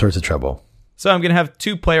into all sorts of trouble. So I'm going to have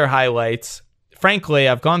 2 player highlights. Frankly,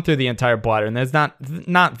 I've gone through the entire blotter, and there's not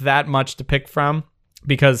that much to pick from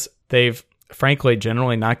because they've, frankly,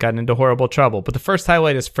 generally not gotten into horrible trouble. But the first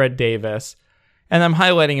highlight is Fred Davis, and I'm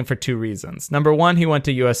highlighting him for 2 reasons. Number 1, he went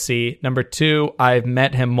to USC. Number 2, I've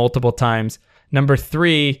met him multiple times. Number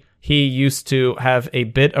 3, he used to have a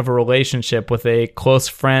bit of a relationship with a close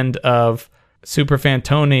friend of Superfan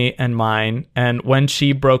Tony and mine, and when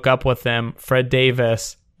she broke up with him, Fred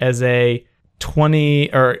Davis, as an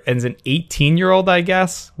 18-year-old, I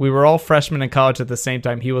guess. We were all freshmen in college at the same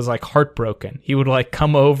time. He was heartbroken. He would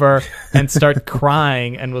come over and start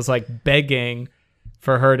crying and was begging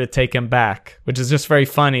for her to take him back, which is just very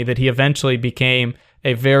funny that he eventually became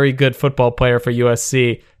a very good football player for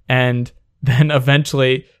USC and then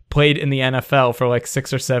eventually played in the NFL for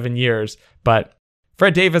 6 or 7 years. But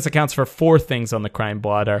Fred Davis accounts for 4 things on the crime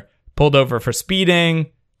blotter: pulled over for speeding,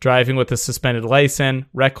 driving with a suspended license,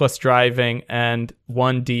 reckless driving, and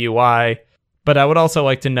 1 DUI. But I would also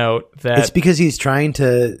like to note that it's because he's trying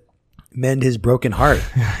to mend his broken heart.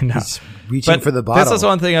 No. He's reaching for the bottle. This is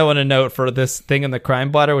one thing I want to note for this thing in the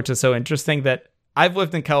crime blotter, which is so interesting, that I've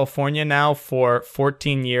lived in California now for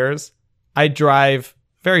 14 years. I drive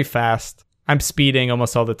very fast. I'm speeding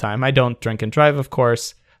almost all the time. I don't drink and drive, of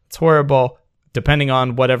course. It's horrible. Depending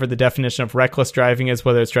on whatever the definition of reckless driving is,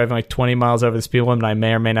 whether it's driving 20 miles over the speed limit, I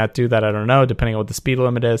may or may not do that. I don't know, depending on what the speed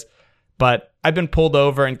limit is. But I've been pulled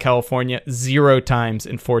over in California 0 times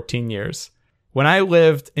in 14 years. When I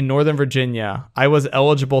lived in Northern Virginia, I was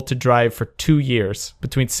eligible to drive for 2 years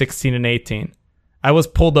between 16 and 18. I was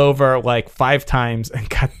pulled over like 5 times and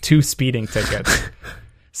got 2 speeding tickets.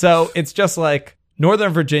 So it's just like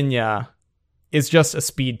Northern Virginia is just a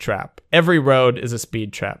speed trap. Every road is a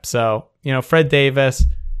speed trap. So, Fred Davis,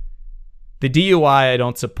 the DUI I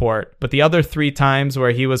don't support, but the other 3 times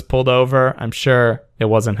where he was pulled over, I'm sure it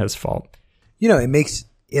wasn't his fault.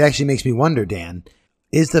 It actually makes me wonder, Dan,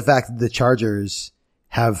 is the fact that the Chargers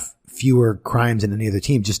have fewer crimes than any other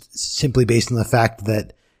team just simply based on the fact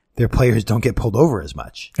that their players don't get pulled over as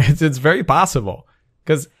much? It's very possible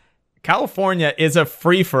because California is a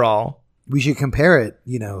free-for-all. We should compare it,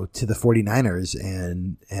 to the 49ers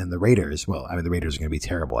and the Raiders. Well, I mean, the Raiders are going to be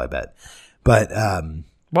terrible, I bet. But,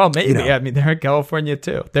 well, maybe. I mean, they're in California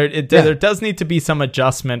too. There does need to be some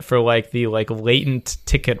adjustment for like the latent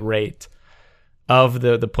ticket rate of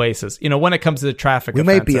the places. When it comes to the traffic we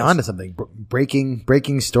offenses. might be onto something.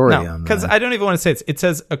 Breaking story. No, because I don't even want to say it. It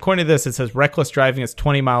says, according to this, it says reckless driving is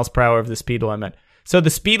 20 miles per hour of the speed limit. So the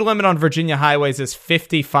speed limit on Virginia highways is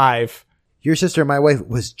 55. Your sister, my wife,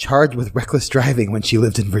 was charged with reckless driving when she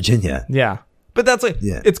lived in Virginia. Yeah. But that's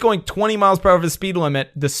it's going 20 miles per hour of the speed limit.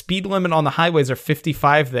 The speed limit on the highways are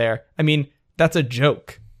 55 there. I mean, that's a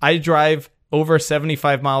joke. I drive over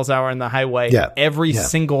 75 miles an hour on the highway every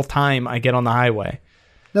single time I get on the highway.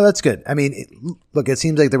 No, that's good. I mean, look, it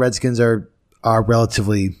seems like the Redskins are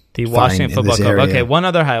relatively the Washington Football Club. Okay, one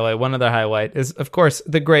other highlight is, of course,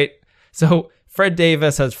 the great. So Fred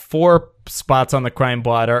Davis has 4 spots on the crime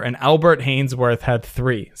blotter, and Albert Hainsworth had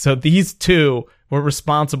 3. So these 2 were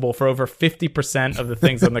responsible for over 50% of the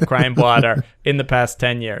things on the crime blotter in the past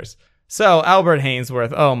 10 years. So Albert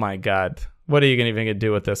Hainsworth, oh my God, what are you even going to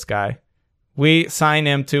do with this guy? We sign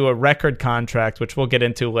him to a record contract, which we'll get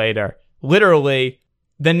into later. Literally,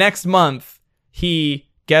 the next month, he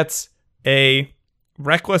gets a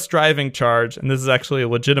reckless driving charge, and this is actually a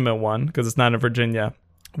legitimate one because it's not in Virginia,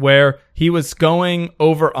 where he was going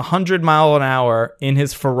over 100 miles an hour in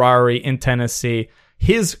his Ferrari in Tennessee.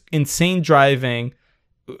 His insane driving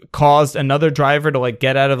caused another driver to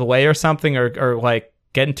get out of the way or something, or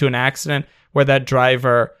get into an accident where that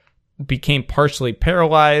driver became partially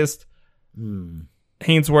paralyzed.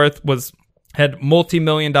 Hainsworth had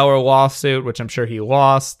multi-million-dollar lawsuit, which I'm sure he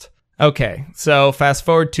lost. Okay, so fast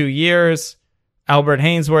forward 2 years. Albert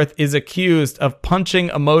Hainsworth is accused of punching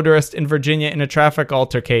a motorist in Virginia in a traffic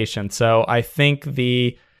altercation. So I think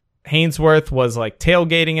the Hainsworth was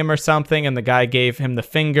tailgating him or something, and the guy gave him the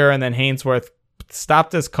finger, and then Hainsworth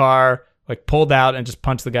stopped his car, pulled out and just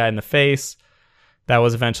punched the guy in the face. That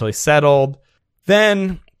was eventually settled.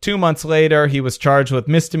 Then 2 months later, he was charged with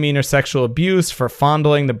misdemeanor sexual abuse for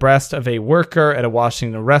fondling the breast of a worker at a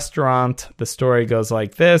Washington restaurant. The story goes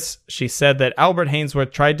like this. She said that Albert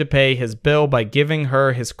Hainsworth tried to pay his bill by giving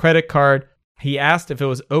her his credit card. He asked if it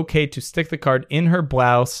was okay to stick the card in her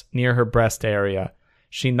blouse near her breast area.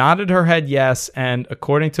 She nodded her head yes, and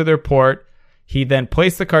according to the report, he then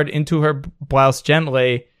placed the card into her blouse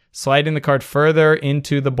gently, sliding the card further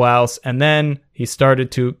into the blouse, and then he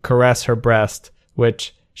started to caress her breast,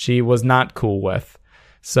 which she was not cool with.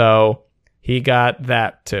 So he got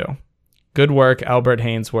that too. Good work, Albert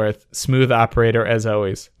Hainsworth. Smooth operator as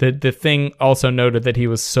always. The thing also noted that he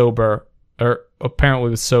was sober, or apparently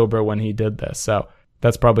was sober when he did this. So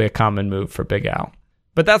that's probably a common move for Big Al.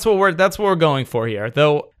 But that's what we're going for here.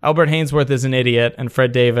 Though Albert Hainsworth is an idiot and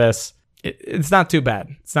Fred Davis, it's not too bad.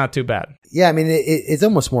 It's not too bad. Yeah, I mean, it's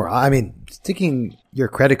almost more. I mean, sticking your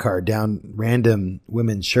credit card down random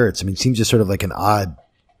women's shirts, seems just sort of like an odd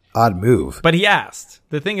move. But he asked.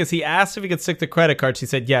 The thing is, he asked if he could stick the credit card. She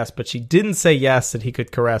said yes, but she didn't say yes that he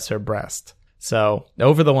could caress her breast. So,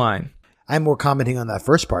 over the line. I'm more commenting on that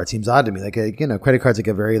first part. It seems odd to me. Credit card's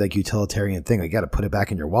a very utilitarian thing. You got to put it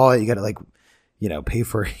back in your wallet. You got to pay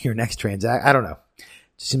for your next transaction. I don't know. It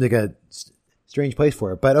just seems like a strange place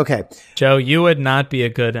for it, but okay. Joe, you would not be a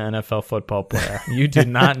good NFL football player. You do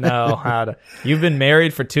not know how to. You've been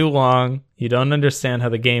married for too long. You don't understand how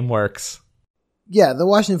the game works. Yeah, the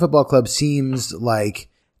Washington Football Club seems like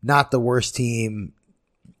not the worst team,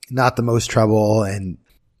 not the most trouble. And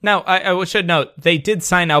now, I should note, they did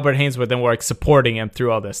sign Albert Hainsworth and were supporting him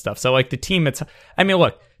through all this stuff. So the team,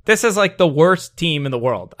 look, this is the worst team in the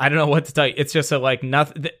world. I don't know what to tell you. It's just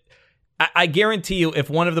nothing. I guarantee you, if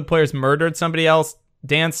one of the players murdered somebody else,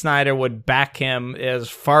 Dan Snyder would back him as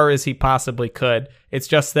far as he possibly could. It's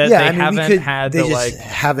just that they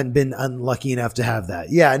haven't been unlucky enough to have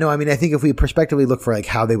that. Yeah, no, I think if we prospectively look for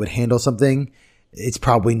how they would handle something, it's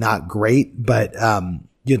probably not great. But at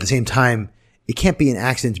the same time, it can't be an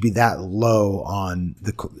accident to be that low on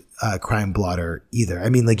crime blotter either. I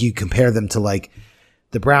mean, like you compare them to like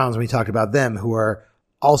the Browns when we talked about them, who are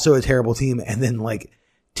also a terrible team and then like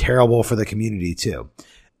terrible for the community too.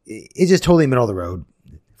 It's just totally middle of the road.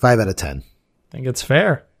 5 out of 10. I think it's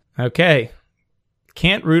fair. Okay.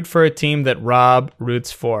 Can't root for a team that Rob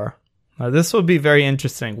roots for. Now, this will be very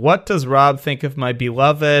interesting. What does Rob think of my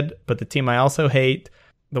beloved, but the team I also hate,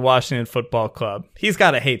 the Washington Football Club? He's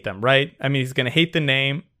got to hate them, right? I mean, he's going to hate the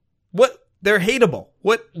name. They're hateable.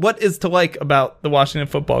 What is to like about the Washington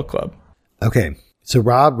Football Club? Okay. So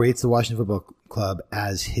Rob rates the Washington Football Club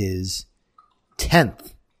as his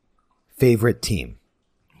 10th favorite team.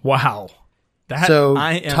 Wow. So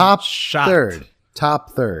I am top shocked.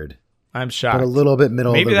 Top third. I'm shocked. But a little bit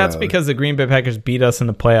middle of the road. Maybe that's because the Green Bay Packers beat us in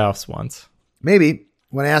the playoffs once. Maybe.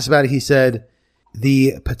 When I asked about it, he said,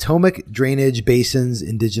 the Potomac Drainage Basin's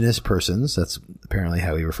indigenous persons, that's apparently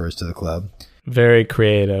how he refers to the club, very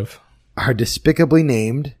creative, are despicably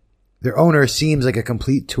named. Their owner seems like a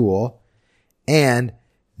complete tool. And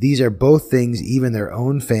these are both things even their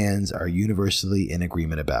own fans are universally in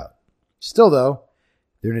agreement about. Still, though,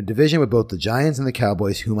 they're in a division with both the Giants and the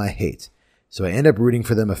Cowboys, whom I hate. So I end up rooting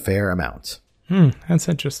for them a fair amount. That's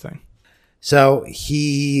interesting. So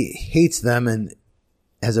he hates them and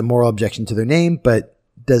has a moral objection to their name, but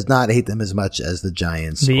does not hate them as much as the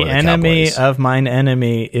Giants or the enemy Cowboys. of mine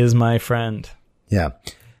enemy is my friend. Yeah.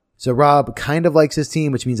 So Rob kind of likes his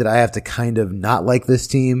team, which means that I have to kind of not like this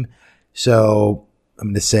team. So I'm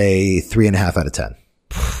going to say 3.5 out of 10.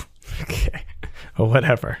 Okay. Well,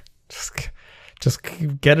 whatever. Just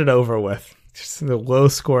get it over with. Just the low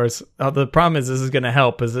scores. The problem is this is going to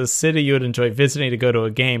help. Is this city you would enjoy visiting to go to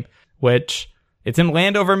a game, which it's in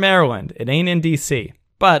Landover, Maryland. It ain't in D.C.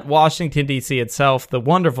 But Washington, D.C. itself, the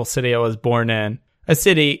wonderful city I was born in, a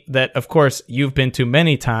city that, of course, you've been to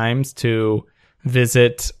many times to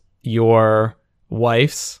visit your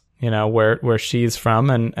wife's, where she's from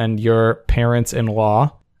and your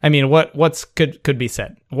parents-in-law. I mean, what's could be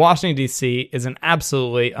said? Washington, D.C. is an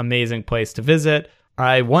absolutely amazing place to visit.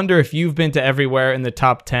 I wonder if you've been to everywhere in the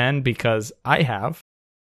top 10, because I have.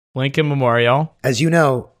 Lincoln Memorial. As you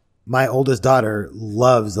know, my oldest daughter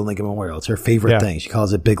loves the Lincoln Memorial. It's her favorite thing. She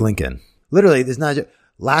calls it Big Lincoln. Literally, there's not.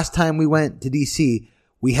 Last time we went to D.C.,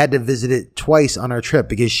 we had to visit it twice on our trip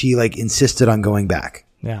because she insisted on going back.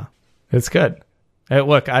 Yeah, it's good. Hey,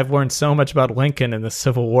 look, I've learned so much about Lincoln and the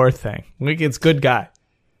Civil War thing. Lincoln's a good guy.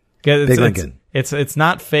 Big Lincoln. It's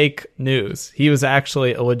not fake news. He was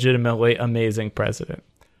actually a legitimately amazing president.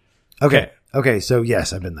 Okay. So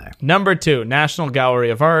yes, I've been there. Number 2, National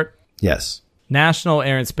Gallery of Art. Yes. National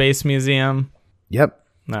Air and Space Museum. Yep.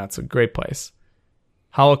 That's a great place.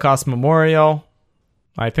 Holocaust Memorial.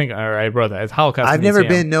 I think I wrote that. It's Holocaust I've Museum. never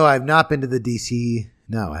been. No, I've not been to the DC.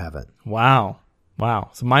 No, I haven't. Wow.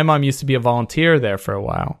 So my mom used to be a volunteer there for a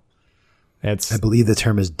while. I believe the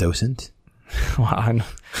term is docent. Well,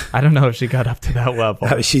 I don't know if she got up to that level.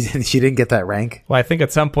 No, she didn't get that rank. Well, I think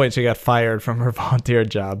at some point she got fired from her volunteer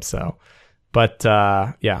job. So, but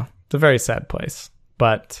yeah, it's a very sad place.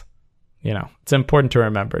 But it's important to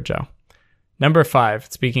remember, Joe. Number 5.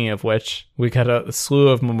 Speaking of which, we got a slew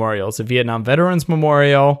of memorials: the Vietnam Veterans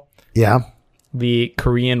Memorial. Yeah. The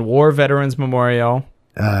Korean War Veterans Memorial.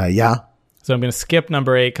 Yeah. So I'm going to skip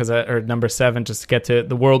number 8 or number 7 just to get to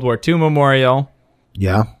the World War II Memorial.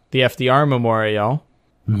 Yeah. The FDR Memorial,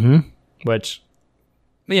 which,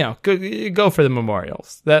 go for the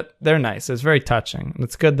memorials. That they're nice. It's very touching.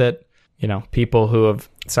 It's good that, people who have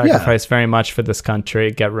sacrificed very much for this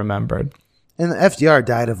country get remembered. And the FDR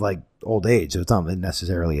died of old age, so it's not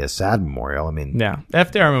necessarily a sad memorial. I mean, yeah,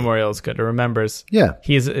 FDR Memorial is good. It remembers. Yeah,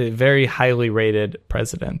 he's a very highly rated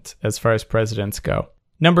president as far as presidents go.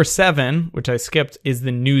 Number 7, which I skipped, is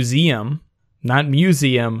the Newseum, not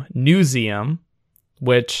museum, Newseum,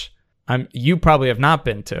 which you probably have not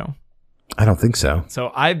been to. I don't think so.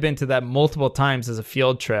 So I've been to that multiple times as a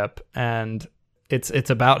field trip, and it's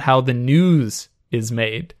about how the news is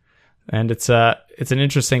made, and it's an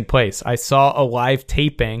interesting place. I saw a live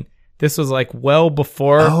taping. This was well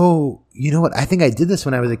before. Oh, you know what? I think I did this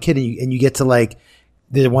when I was a kid, and you get to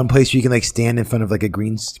there's one place where you can stand in front of a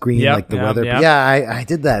green screen, weather. Yep. Yeah, I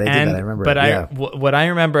did that. I remember. But what I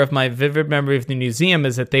remember of my vivid memory of the museum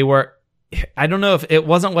is that they were. I don't know if it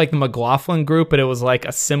wasn't like the McLaughlin Group, but it was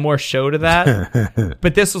a similar show to that.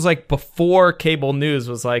 But this was before cable news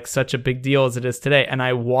was such a big deal as it is today. And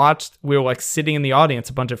we were sitting in the audience,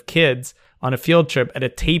 a bunch of kids on a field trip at a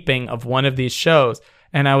taping of one of these shows.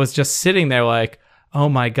 And I was just sitting there oh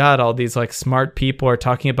my God, all these smart people are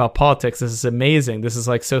talking about politics. This is amazing. This is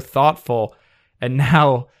so thoughtful. And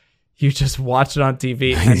now you just watch it on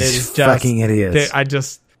TV and it is just fucking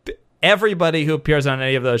idiots. everybody who appears on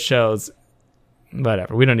any of those shows,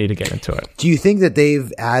 whatever. We don't need to get into it. Do you think that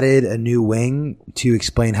they've added a new wing to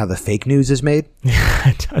explain how the fake news is made?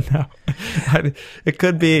 I don't know. It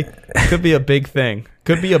could be a big thing.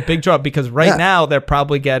 Could be a big draw because now they're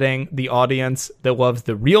probably getting the audience that loves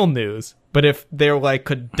the real news. But if they're like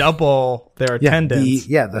could double their attendance,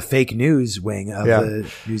 the fake news wing of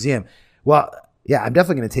the museum. Well, yeah, I'm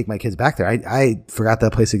definitely going to take my kids back there. I forgot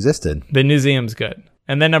that place existed. The museum's good.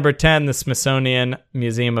 And then number 10, the Smithsonian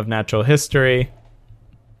Museum of Natural History.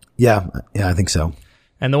 Yeah, I think so.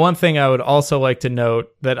 And the one thing I would also like to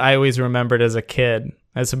note that I always remembered as a kid,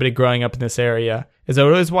 as somebody growing up in this area, is I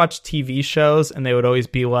would always watch TV shows and they would always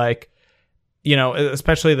be like, you know,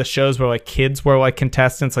 especially the shows where like kids were like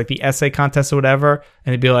contestants, like the essay contest or whatever.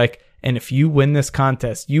 And they'd be like, and if you win this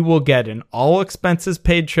contest, you will get an all expenses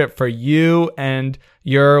paid trip for you and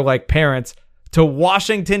your like parents to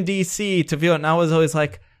Washington, D.C. to view it. And I was always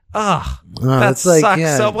like, that sucks. Like,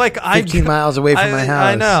 so like 15 miles away from my house.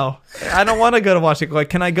 I know. I don't want to go to Washington. Like,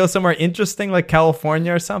 can I go somewhere interesting like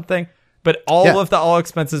California or something? But all of the all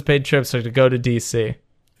expenses paid trips are to go to D.C.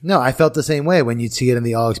 No, I felt the same way when you'd see it in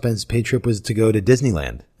the all expenses paid trip was to go to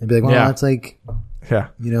Disneyland. I'd be like, well, that's like,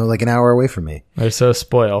 like an hour away from me. They're so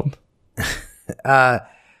spoiled. No,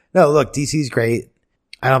 look, DC's great.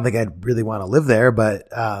 I don't think I'd really want to live there, but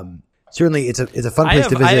certainly it's a fun place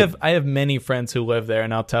to visit. I have many friends who live there,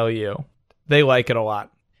 and I'll tell you, they like it a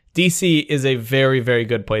lot. DC is a very, very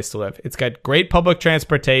good place to live. It's got great public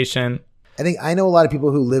transportation. I know a lot of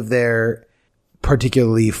people who live there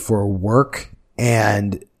particularly for work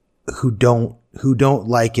and who don't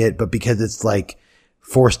like it, but because it's like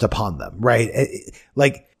forced upon them, right?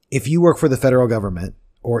 Like if you work for the federal government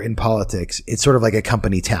or in politics, it's sort of like a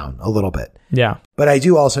company town a little bit. Yeah. But I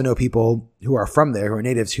do also know people who are from there, who are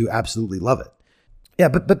natives, who absolutely love it. Yeah.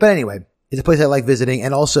 But anyway, it's a place I like visiting.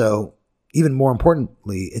 And also, even more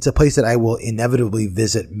importantly, it's a place that I will inevitably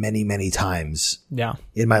visit many, many times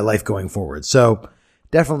in my life going forward. So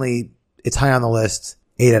definitely it's high on the list.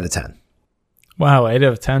 8 out of 10. Wow. 8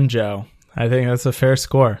 out of 10, Joe. I think that's a fair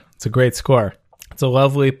score. It's a great score. It's a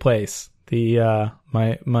lovely place.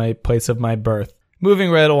 My place of my birth.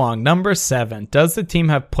 Moving right along. Number 7. Does the team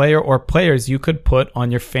have player or players you could put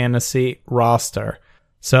on your fantasy roster?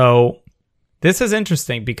 So this is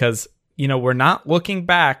interesting because, you know, we're not looking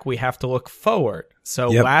back. We have to look forward. So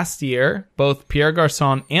last year, both Pierre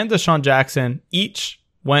Garçon and Deshaun Jackson each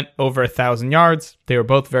went over 1,000 yards. They were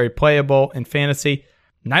both very playable in fantasy.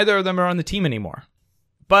 Neither of them are on the team anymore.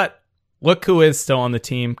 But look who is still on the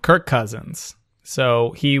team, Kirk Cousins.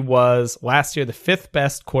 So he was last year the 5th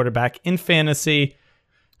best quarterback in fantasy,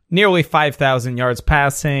 nearly 5,000 yards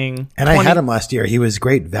passing. And I had him last year. He was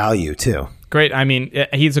great value too. Great. I mean,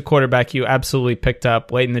 he's a quarterback you absolutely picked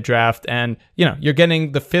up late in the draft. And, you know, you're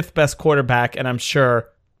getting the 5th best quarterback and I'm sure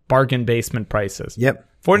bargain basement prices. Yep.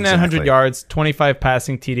 4,900 yards, 25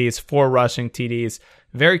 passing TDs, 4 rushing TDs.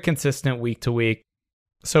 Very consistent week to week.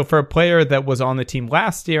 So for a player that was on the team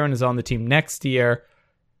last year and is on the team next year,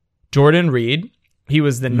 Jordan Reed, he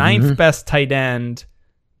was the 9th best tight end,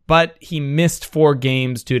 but he missed 4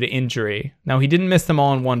 games due to injury. Now, he didn't miss them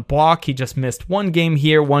all in one block. He just missed 1 game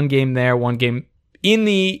here, 1 game there, 1 game. In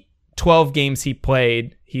the 12 games he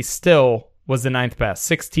played, he still was the 9th best.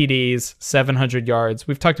 6 TDs, 700 yards.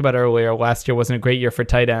 We've talked about earlier, last year wasn't a great year for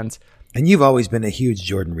tight ends. And you've always been a huge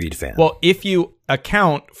Jordan Reed fan. Well, if you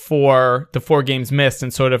account for the 4 games missed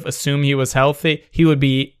and sort of assume he was healthy, he would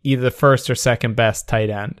be either the 1st or 2nd best tight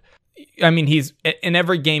end. I mean, he's in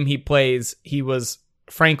every game he plays, he was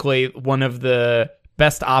frankly one of the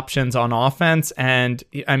best options on offense. And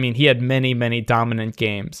I mean, he had many, many dominant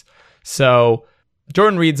games. So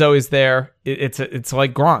Jordan Reed's always there. It's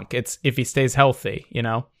like Gronk. It's if he stays healthy, you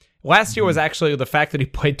know. Last year was actually the fact that he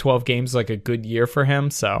played 12 games like a good year for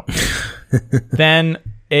him. So then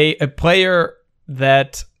a player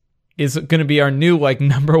that is going to be our new like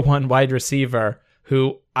number 1 wide receiver,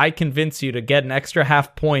 who I convinced you to get an extra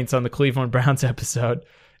half points on the Cleveland Browns episode,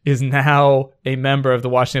 is now a member of the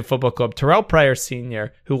Washington Football Club, Terrell Pryor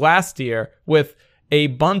Sr., who last year, with a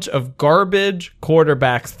bunch of garbage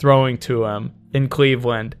quarterbacks throwing to him in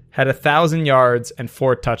Cleveland, had 1,000 yards and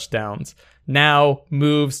 4 touchdowns, now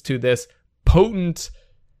moves to this potent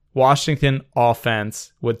Washington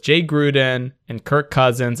offense with Jay Gruden and Kirk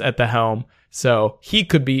Cousins at the helm. So he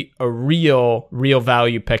could be a real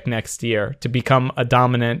value pick next year to become a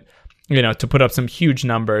dominant, you know, to put up some huge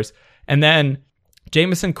numbers. And then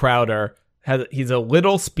Jamison Crowder, he's a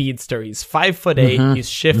little speedster. He's 5'8". He's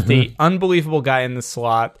shifty, unbelievable guy in the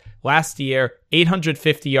slot. Last year,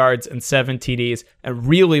 850 yards and 7 TDs, and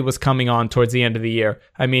really was coming on towards the end of the year.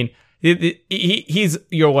 I mean, He's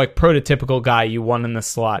your like prototypical guy you want in the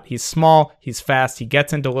slot. He's small, he's fast, he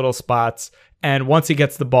gets into little spots, and once he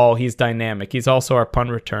gets the ball, he's dynamic. He's also our punt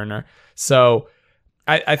returner. So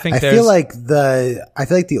I think I feel like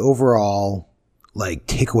the overall like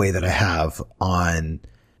takeaway that I have on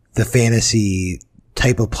the fantasy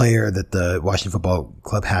type of player that the Washington Football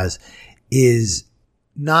Club has is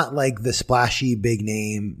not like the splashy big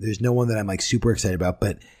name. There's no one that I'm like super excited about,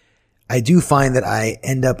 but I do find that I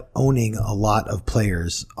end up owning a lot of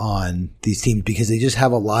players on these teams because they just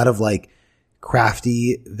have a lot of like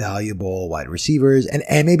crafty, valuable wide receivers. And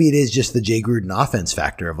maybe it is just the Jay Gruden offense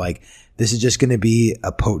factor of like, this is just going to be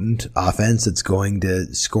a potent offense that's going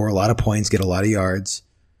to score a lot of points, get a lot of yards.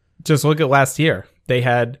 Just look at last year. They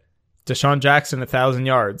had Deshaun Jackson 1,000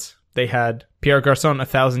 yards. They had Pierre Garçon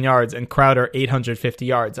 1,000 yards and Crowder 850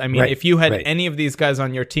 yards. I mean, if you had any of these guys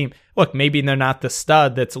on your team, look, maybe they're not the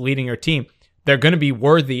stud that's leading your team. They're going to be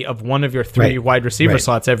worthy of one of your three wide receiver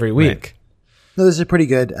slots every week. Right. No, this is pretty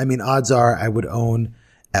good. I mean, odds are I would own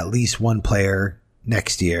at least one player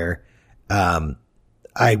next year. I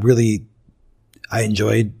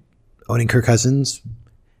enjoyed owning Kirk Cousins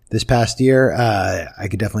this past year. I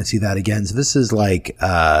could definitely see that again. So this is like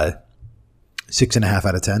 6.5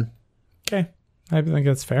 out of 10. Okay. I think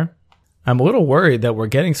that's fair. I'm a little worried that we're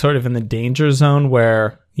getting sort of in the danger zone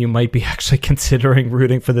where you might be actually considering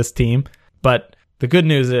rooting for this team. But the good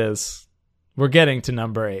news is we're getting to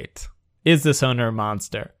number 8. Is this owner a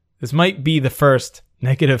monster? This might be the first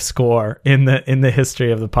negative score in the history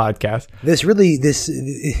of the podcast.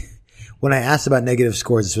 When I asked about negative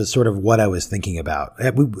scores, this was sort of what I was thinking about.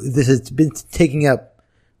 This has been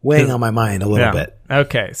weighing on my mind a little bit.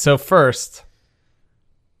 Okay. So first,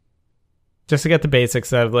 just to get the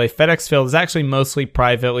basics out of the way, FedEx Field is actually mostly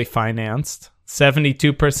privately financed.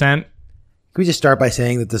 72%. Can we just start by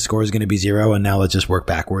saying that the score is going to be 0, and now let's just work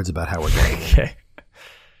backwards about how we're getting it? Okay.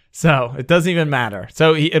 So it doesn't even matter.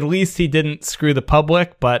 So at least he didn't screw the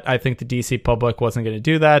public, but I think the DC public wasn't going to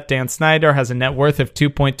do that. Dan Snyder has a net worth of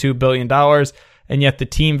 $2.2 billion, and yet the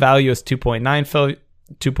team value is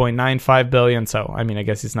 $2.95 billion. So, I mean, I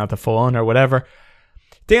guess he's not the full owner or whatever.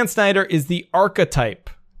 Dan Snyder is the archetype,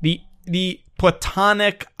 the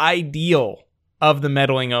platonic ideal of the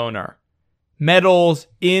meddling owner. Meddles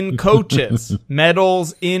in coaches,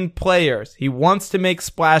 meddles in players. He wants to make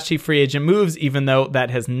splashy free agent moves, even though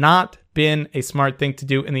that has not been a smart thing to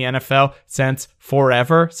do in the NFL since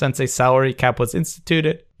forever, since a salary cap was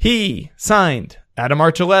instituted. He signed Adam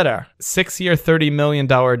Archuleta, 6-year, $30 million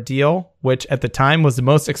deal, which at the time was the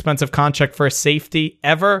most expensive contract for a safety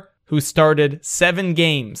ever, who started 7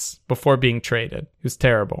 games before being traded. He was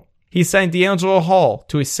terrible. He signed D'Angelo Hall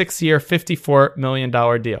to a 6-year, $54 million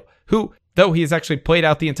deal, who, though he has actually played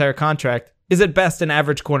out the entire contract, is at best an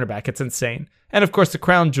average cornerback. It's insane. And of course, the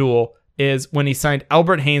crown jewel is when he signed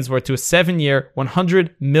Albert Hainsworth to a 7-year,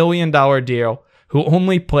 $100 million deal, who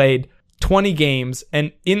only played 20 games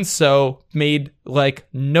and in so made like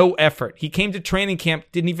no effort. He came to training camp,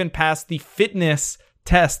 didn't even pass the fitness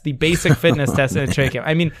test, the basic fitness test in a training camp.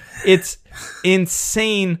 I mean, it's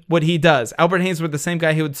insane what he does. Albert Hainsworth, the same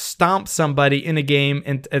guy who would stomp somebody in a game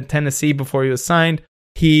in Tennessee before he was signed.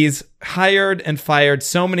 He's hired and fired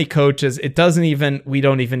so many coaches. We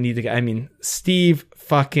don't even need to get, I mean, Steve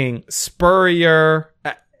fucking Spurrier.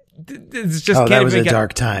 It's just that was a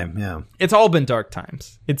dark time. Yeah. It's all been dark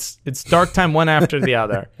times. It's dark time one after the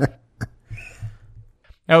other.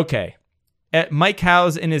 Okay. Mike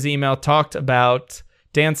Howes in his email talked about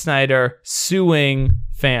Dan Snyder suing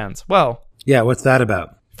fans. Well, yeah, what's that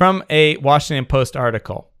about? From a Washington Post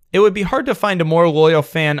article. It would be hard to find a more loyal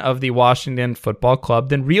fan of the Washington Football Club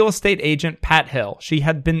than real estate agent Pat Hill. She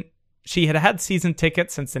had had season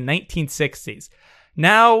tickets since the 1960s.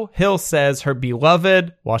 Now, Hill says her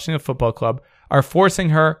beloved Washington Football Club are forcing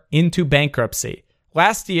her into bankruptcy.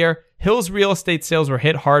 Last year, Hill's real estate sales were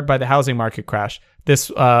hit hard by the housing market crash.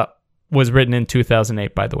 This was written in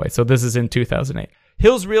 2008, by the way. So this is in 2008.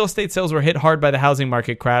 Hill's real estate sales were hit hard by the housing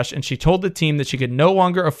market crash, and she told the team that she could no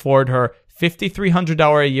longer afford her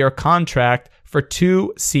 $5,300 a year contract for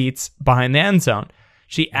 2 seats behind the end zone.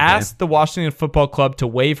 She asked the Washington Football Club to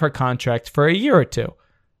waive her contract for a year or 2.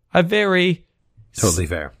 A very totally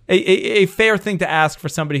fair, a fair thing to ask for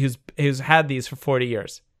somebody who's had these for 40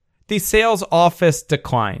 years. The sales office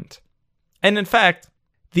declined, and in fact,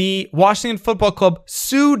 the Washington Football Club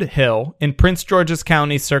sued Hill in Prince George's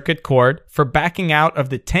County Circuit Court for backing out of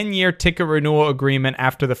the 10-year ticket renewal agreement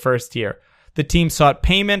after the first year. The team sought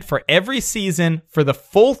payment for every season for the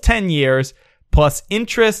full 10 years, plus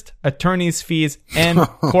interest, attorney's fees, and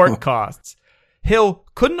court costs. Hill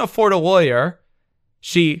couldn't afford a lawyer.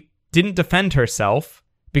 She didn't defend herself.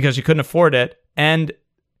 because she couldn't afford it. And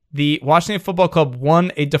the Washington Football Club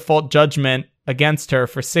won a default judgment against her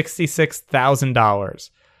for $66,000.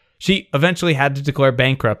 She eventually had to declare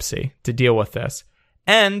bankruptcy to deal with this.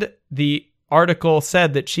 And the article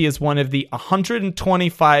said that she is one of the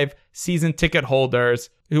 125 season ticket holders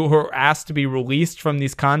who were asked to be released from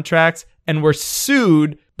these contracts and were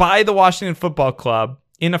sued by the Washington Football Club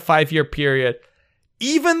in a 5-year period,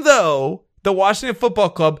 even though the Washington Football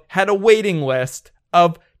Club had a waiting list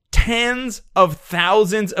of tens of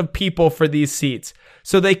thousands of people for these seats.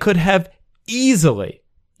 So they could have easily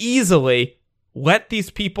let these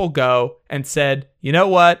people go and said, you know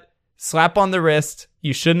what? Slap on the wrist.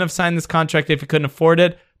 You shouldn't have signed this contract if you couldn't afford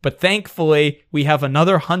it. But thankfully, we have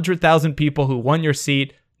another 100,000 people who want your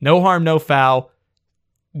seat. No harm, no foul.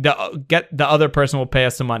 The other person will pay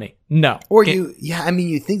us some money. No. Or you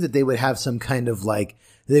think that they would have some kind of like,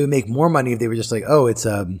 they would make more money if they were just like, oh, it's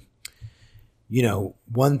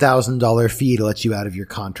 $1,000 fee to let you out of your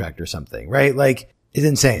contract or something, right? Like, it's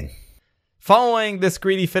insane. Following this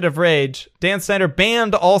greedy fit of rage, Dan Snyder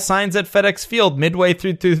banned all signs at FedEx Field midway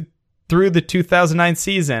through the 2009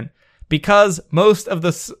 season because most of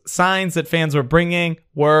the signs that fans were bringing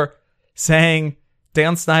were saying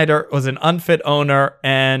Dan Snyder was an unfit owner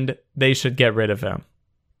and they should get rid of him.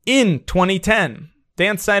 In 2010,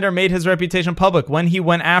 Dan Snyder made his reputation public when he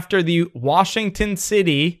went after the Washington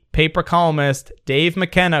City paper columnist Dave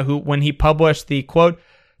McKenna, who, when he published the, quote,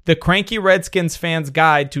 "The Cranky Redskins Fan's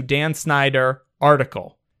Guide to Dan Snyder"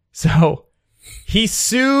 article. So he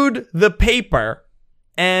sued the paper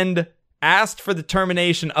and asked for the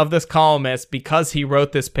termination of this columnist because he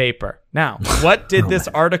wrote this paper. Now, what did this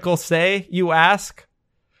article say, you ask?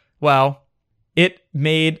 Well, it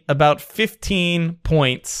made about 15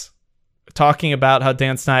 points talking about how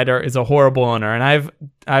Dan Snyder is a horrible owner, and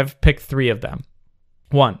I've picked 3 of them.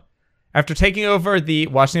 1. After taking over the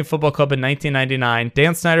Washington Football Club in 1999,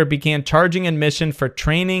 Dan Snyder began charging admission for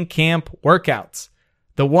training camp workouts.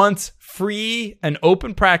 The once free and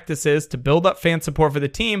open practices to build up fan support for the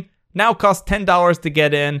team now cost $10 to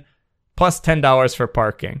get in, plus $10 for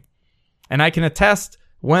parking. And I can attest,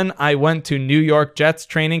 when I went to New York Jets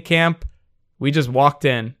training camp, we just walked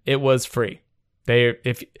in. It was free.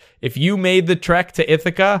 If you made the trek to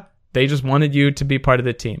Ithaca, they just wanted you to be part of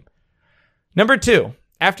the team. Number 2,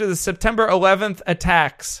 after the September 11th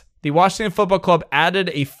attacks, the Washington Football Club added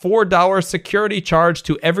a $4 security charge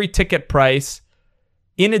to every ticket price,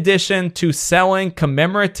 in addition to selling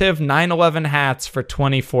commemorative 9/11 hats for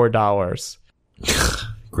 $24.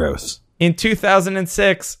 Gross. In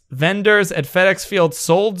 2006, vendors at FedEx Field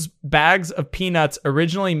sold bags of peanuts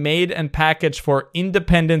originally made and packaged for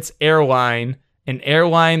Independence Airline, an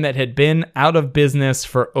airline that had been out of business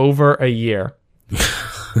for over a year.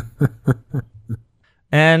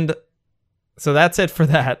 And so that's it for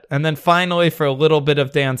that. And then finally, for a little bit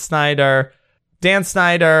of Dan Snyder. Dan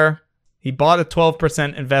Snyder, he bought a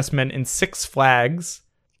 12% investment in Six Flags,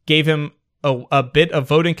 gave him a bit of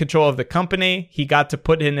voting control of the company. He got to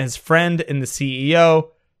put in his friend in the CEO.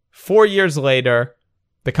 4 years later,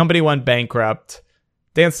 the company went bankrupt.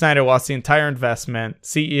 Dan Snyder lost the entire investment.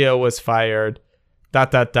 CEO was fired. ...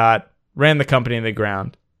 Ran the company in the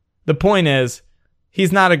ground. The point is,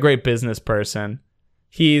 he's not a great business person.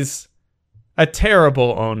 He's a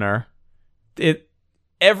terrible owner.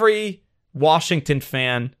 Every Washington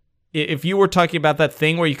fan, if you were talking about that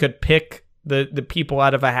thing where you could pick the people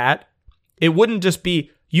out of a hat, it wouldn't just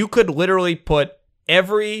be, you could literally put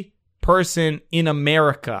every person in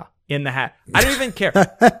America in the hat. I don't even care.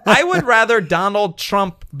 I would rather Donald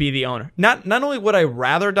Trump be the owner. Not only would I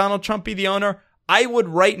rather Donald Trump be the owner, I would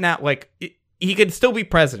right now, he could still be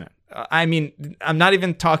president. I mean, I'm not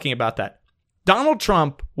even talking about that. Donald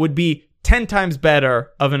Trump would be 10 times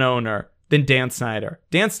better of an owner than Dan Snyder.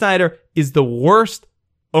 Dan Snyder is the worst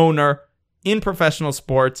owner in professional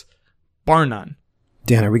sports, bar none.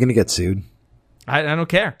 Dan, are we going to get sued? I don't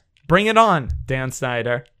care. Bring it on, Dan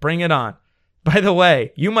Snyder. Bring it on. By the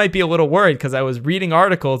way, you might be a little worried because I was reading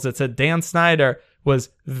articles that said Dan Snyder was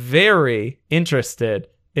very interested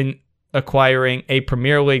in acquiring a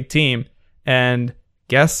Premier League team. And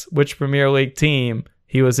guess which Premier League team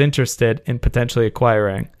he was interested in potentially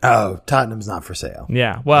acquiring? Oh, Tottenham's not for sale.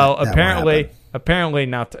 Yeah. Well, that apparently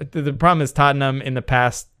not. The problem is Tottenham in the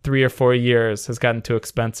past 3 or 4 years has gotten too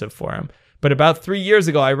expensive for him. But about 3 years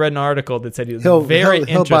ago, I read an article that said he was very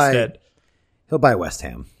interested. He'll buy West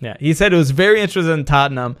Ham. Yeah. He said he was very interested in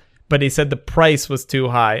Tottenham, but he said the price was too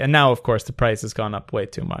high. And now, of course, the price has gone up way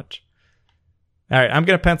too much. All right, I'm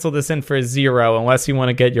going to pencil this in for a 0 unless you want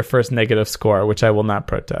to get your first negative score, which I will not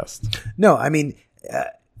protest. No, I mean,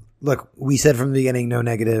 look, we said from the beginning, no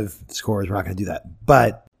negative scores. We're not going to do that.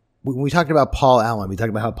 But when we talked about Paul Allen, we talked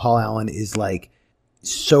about how Paul Allen is like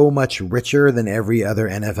so much richer than every other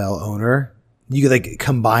NFL owner. You could like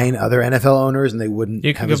combine other NFL owners and they wouldn't.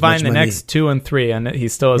 You can combine the next 2 and 3 and he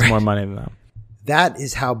still has more money than them. That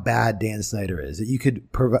is how bad Dan Snyder is. That you could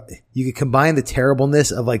combine the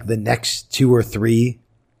terribleness of like the next 2 or 3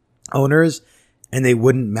 owners and they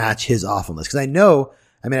wouldn't match his awfulness. Because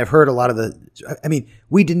I've heard a lot of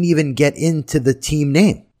we didn't even get into the team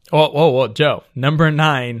name. Oh, Joe. Number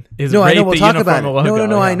 9 is no, rate I know, we'll the talk uniform about it. logo.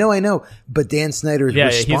 No, I know. But Dan Snyder's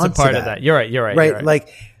response he's a part to of that. You're right. Right? Like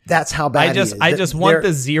that's how bad he is. I just want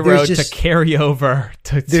the 0 to carry over.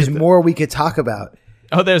 There's more we could talk about.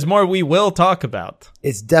 Oh, there's more we will talk about.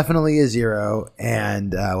 It's definitely a 0,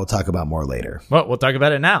 and we'll talk about more later. Well, we'll talk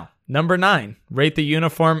about it now. Number 9, rate the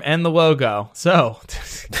uniform and the logo. So,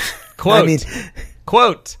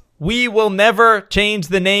 quote, "We will never change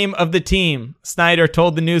the name of the team," Snyder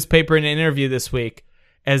told the newspaper in an interview this week.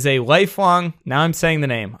 As a lifelong, now I'm saying the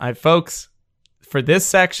name. Folks, for this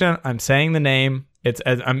section, I'm saying the name.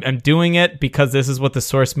 I'm doing it because this is what the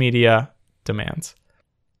source media demands.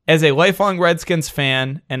 As a lifelong Redskins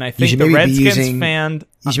fan, and I think the Redskins fan...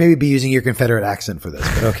 You should maybe be using your Confederate accent for this,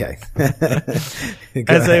 but okay.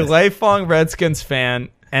 As a lifelong Redskins fan,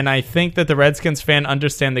 and I think that the Redskins fan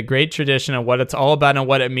understand the great tradition and what it's all about and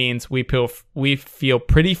what it means, we feel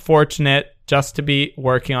pretty fortunate just to be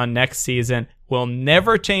working on next season. We'll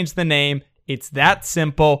never change the name. It's that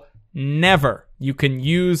simple. Never. You can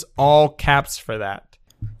use all caps for that.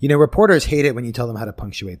 Reporters hate it when you tell them how to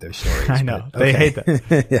punctuate their stories. I know. They hate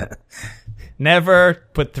that. Yeah. Never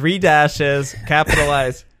put 3 dashes,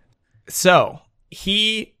 capitalize. So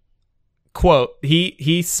he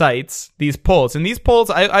cites these polls. And these polls,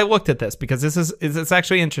 I looked at this because it's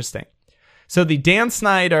actually interesting. So the Dan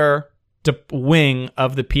Snyder wing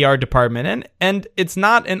of the PR department, and it's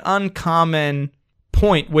not an uncommon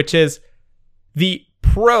point, which is the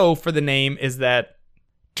pro for the name is that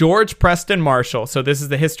George Preston Marshall, so this is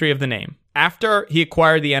the history of the name. After he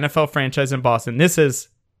acquired the NFL franchise in Boston, this is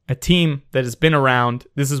a team that has been around.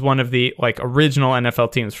 This is one of the original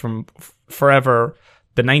NFL teams from forever,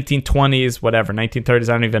 the 1920s, whatever, 1930s,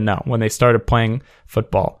 I don't even know, when they started playing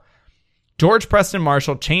football. George Preston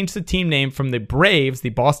Marshall changed the team name from the Braves, the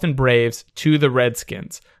Boston Braves, to the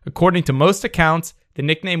Redskins. According to most accounts, the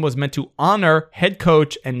nickname was meant to honor head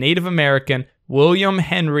coach and Native American William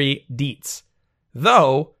Henry Dietz.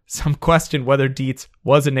 Though some question whether Dietz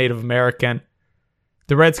was a Native American.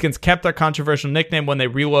 The Redskins kept their controversial nickname when they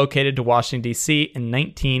relocated to Washington, D.C. in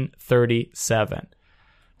 1937.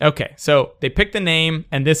 Okay, so they picked the name,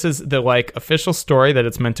 and this is the official story that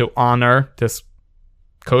it's meant to honor this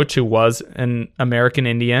coach who was an American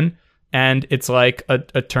Indian, and it's like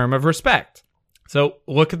a term of respect. So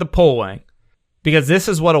look at the polling, because this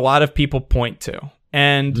is what a lot of people point to.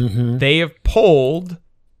 And they have polled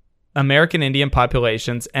American Indian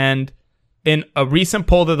populations, and in a recent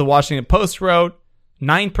poll that the Washington Post wrote,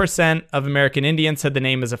 9% of American Indians said the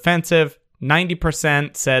name is offensive.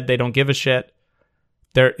 90% said they don't give a shit.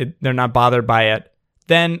 They're not bothered by it.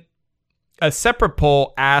 Then a separate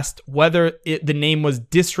poll asked whether the name was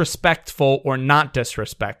disrespectful or not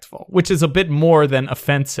disrespectful, which is a bit more than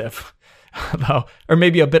offensive, though, or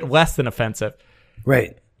maybe a bit less than offensive.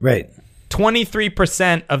 Right.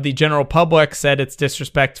 23% of the general public said it's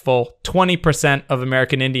disrespectful. 20% of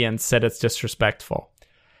American Indians said it's disrespectful.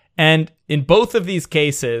 And in both of these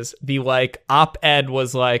cases, the op-ed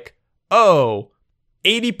was 80%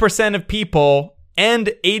 of people and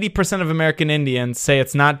 80% of American Indians say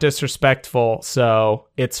it's not disrespectful, so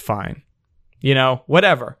it's fine.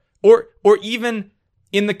 Whatever. Or even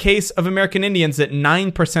in the case of American Indians that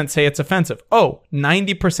 9% say it's offensive.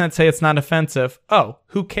 90% say it's not offensive.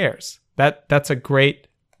 Who cares? That's a great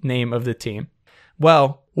name of the team.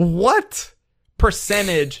 Well, what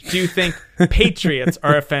percentage do you think Patriots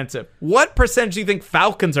are offensive? What percentage do you think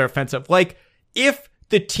Falcons are offensive? If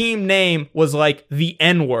the team name was the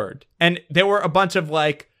N-word and there were a bunch of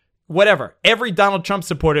whatever, every Donald Trump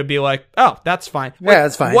supporter would be that's fine. Yeah,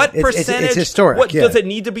 that's fine. What percentage? It's historic. Does it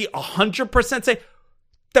need to be 100% say?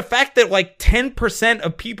 The fact that 10%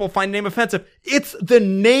 of people find the name offensive, it's the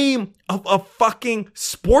name of a fucking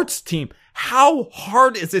sports team. How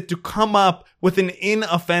hard is it to come up with an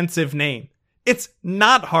inoffensive name? It's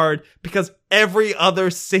not hard because every other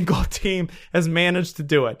single team has managed to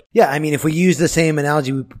do it. Yeah, I mean, if we use the same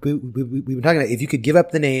analogy we've been talking about, if you could give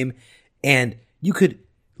up the name and you could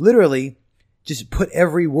literally just put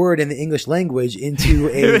every word in the English language into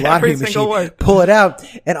a lottery machine, pull it out,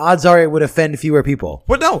 and odds are it would offend fewer people.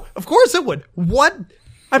 Well, no, of course it would. What?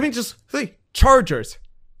 I mean, just think, Chargers,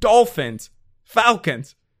 Dolphins,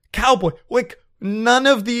 Falcons, Cowboys. Like, none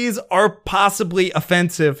of these are possibly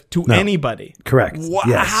offensive to anybody. Correct.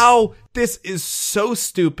 Yes. How this is so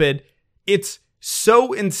stupid. It's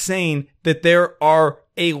so insane that there are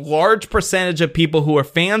a large percentage of people who are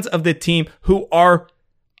fans of the team who are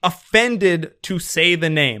offended to say the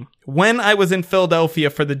name. When I was in Philadelphia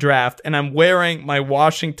for the draft and I'm wearing my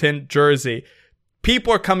Washington jersey,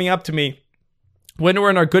 people are coming up to me when we're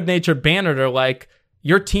in our Good Natured banner. They're like,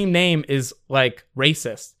 your team name is like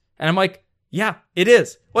racist. And I'm like, yeah, it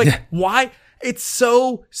is. Like, why? It's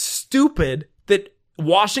so stupid that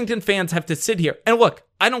Washington fans have to sit here. And look,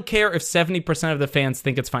 I don't care if 70% of the fans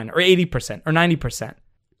think it's fine, or 80%, or 90%.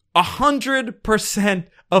 100%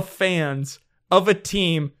 of fans of a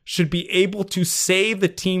team should be able to say the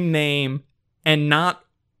team name and not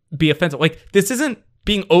be offensive. Like, this isn't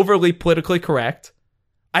being overly politically correct.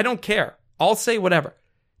 I don't care. I'll say whatever.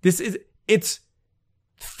 It's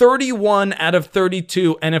 31 out of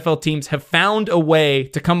 32 NFL teams have found a way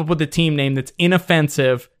to come up with a team name that's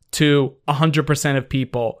inoffensive to 100% of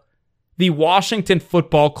people. The Washington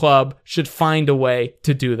Football Club should find a way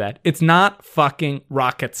to do that. It's not fucking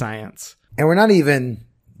rocket science. And we're not even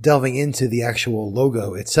delving into the actual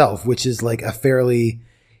logo itself, which is like a fairly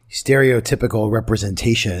stereotypical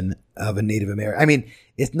representation of a Native American. I mean,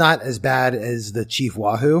 it's not as bad as the Chief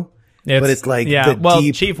Wahoo, but it's like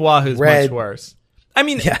deep Chief Wahoo's red, much worse. I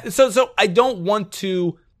mean, so I don't want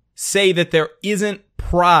to say that there isn't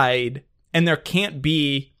pride and there can't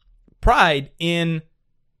be pride in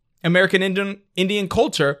American Indian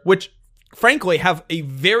culture, which frankly have a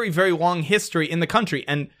very, very long history in the country.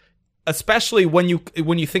 And especially when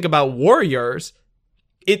you think about warriors,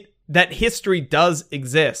 that history does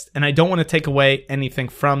exist. And I don't want to take away anything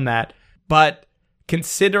from that. But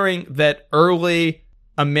considering that early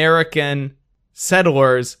American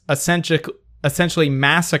settlers essentially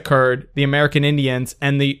massacred the American Indians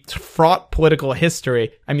and the fraught political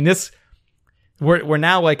history. I mean, we're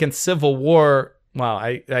now like in Civil War. Well,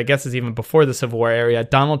 I guess it's even before the Civil War area.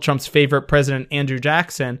 Donald Trump's favorite president, Andrew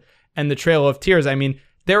Jackson, and the Trail of Tears. I mean,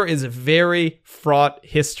 there is a very fraught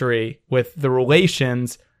history with the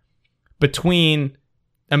relations between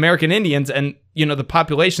American Indians and, the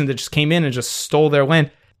population that just came in and just stole their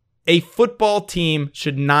land. A football team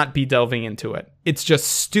should not be delving into it. It's just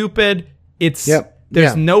stupid.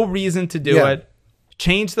 There's no reason to do it.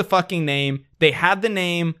 Change the fucking name. They had the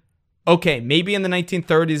name. Okay, maybe in the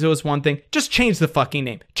 1930s it was one thing. Just change the fucking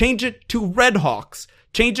name. Change it to Red Hawks.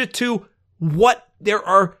 Change it to what? There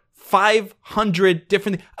are 500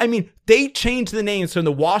 different... I mean, they changed the names from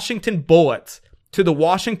the Washington Bullets to the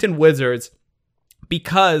Washington Wizards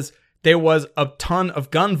because there was a ton of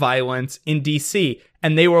gun violence in DC.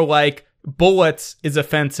 And they were like, Bullets is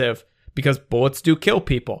offensive because bullets do kill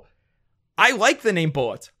people. I like the name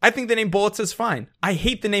Bullets. I think the name Bullets is fine. I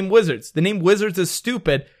hate the name Wizards. The name Wizards is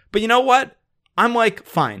stupid. But you know what? I'm like,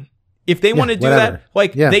 fine. If they want to do that,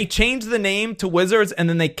 they changed the name to Wizards and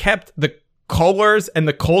then they kept the colors and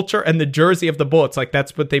the culture and the jersey of the Bullets. Like,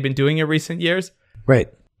 that's what they've been doing in recent years.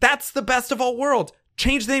 Right. That's the best of all worlds.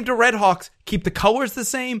 Change the name to Red Hawks. Keep the colors the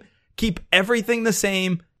same. Keep everything the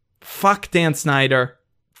same. Fuck Dan Snyder.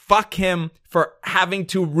 Fuck him for having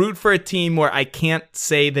to root for a team where I can't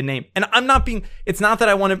say the name. And it's not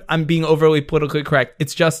that I'm being overly politically correct.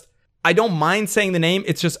 It's just, I don't mind saying the name.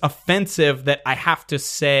 It's just offensive that I have to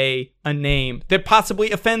say a name that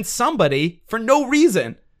possibly offends somebody for no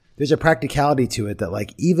reason. There's a practicality to it that,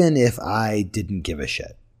 like, even if I didn't give a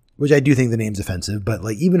shit, which I do think the name's offensive, but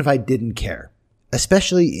like, even if I didn't care,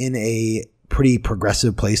 especially in a pretty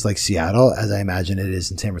progressive place like Seattle, as I imagine it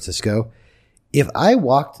is in San Francisco, if I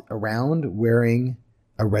walked around wearing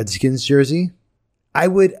a Redskins jersey, I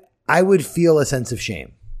would feel a sense of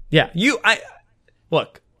shame. Yeah.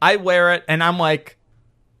 Look, I wear it and I'm like,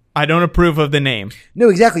 I don't approve of the name. No,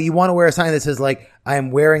 exactly. You want to wear a sign that says, like, I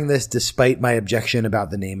am wearing this despite my objection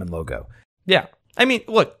about the name and logo. Yeah. I mean,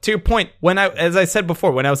 look, to your point, as I said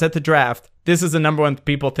before, when I was at the draft, this is the number one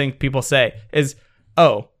people say is,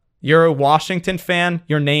 oh, you're a Washington fan,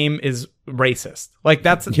 your name is racist. Like,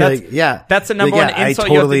 that's the number one insult.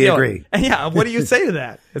 I totally agree. And what do you say to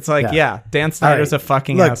that? It's like, Dan Snyder's a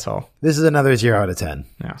fucking asshole. This is another 0 out of 10.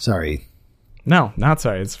 Yeah. Sorry. No, not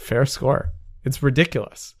sorry. It's a fair score. It's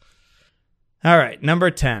ridiculous. All right,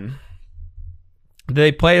 number 10.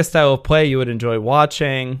 They play a style of play you would enjoy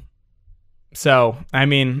watching. So, I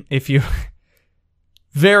mean,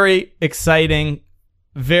 very exciting,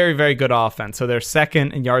 very, very good offense. So they're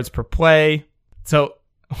second in yards per play. So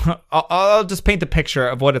I'll just paint a picture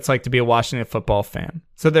of what it's like to be a Washington football fan.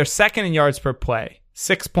 So they're second in yards per play,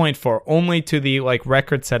 6.4, only to the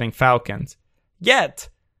record-setting Falcons. Yet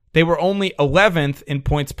they were only 11th in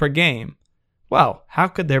points per game. Well, how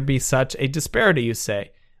could there be such a disparity, you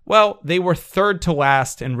say? Well, they were third to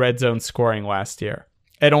last in red zone scoring last year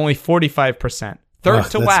at only 45%. Third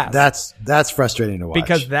to last. That's frustrating to watch.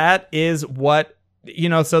 Because that is what,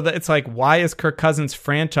 so that it's like, why is Kirk Cousins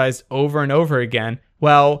franchised over and over again?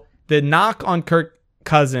 Well, the knock on Kirk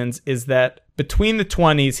Cousins is that between the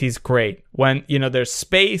 20s, he's great. When, there's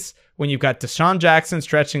space, when you've got Deshaun Jackson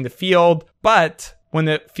stretching the field, but when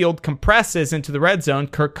the field compresses into the red zone,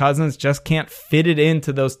 Kirk Cousins just can't fit it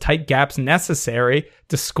into those tight gaps necessary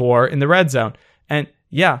to score in the red zone. And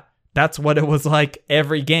yeah, that's what it was like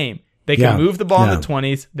every game. They can move the ball in the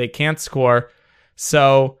 20s. They can't score.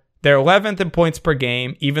 So they're 11th in points per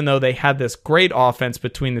game, even though they had this great offense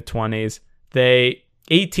between the 20s. They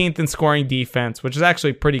 18th in scoring defense, which is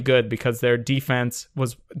actually pretty good because their defense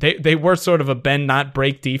was, they were sort of a bend not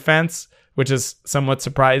break defense, which is somewhat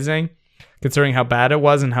surprising considering how bad it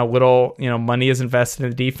was and how little, money is invested in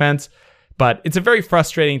the defense. But it's a very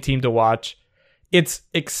frustrating team to watch. It's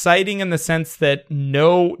exciting in the sense that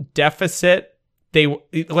no deficit.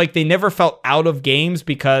 They never felt out of games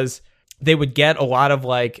because they would get a lot of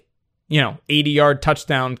 80-yard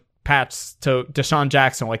touchdown patch to Deshaun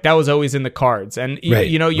Jackson. Like that was always in the cards. And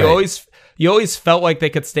you always felt like they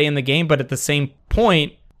could stay in the game, but at the same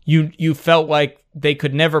point, you felt like they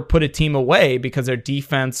could never put a team away because their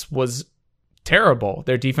defense was terrible.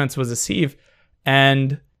 Their defense was a sieve.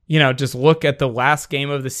 And just look at the last game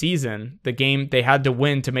of the season, the game they had to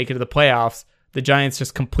win to make it to the playoffs. The Giants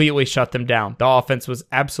just completely shut them down. The offense was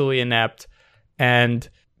absolutely inept and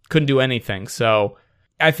couldn't do anything. So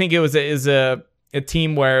I think it was a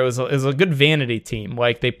team where it was a good vanity team.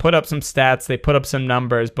 Like they put up some stats, they put up some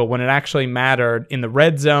numbers, but when it actually mattered in the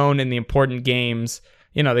red zone, in the important games,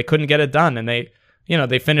 they couldn't get it done. And they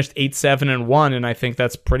finished 8-7-1, and I think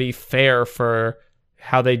that's pretty fair for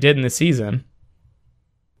how they did in the season.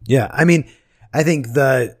 Yeah, I mean, I think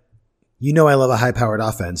I love a high-powered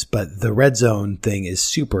offense, but the red zone thing is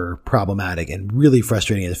super problematic and really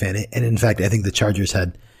frustrating as a fan. And in fact, I think the Chargers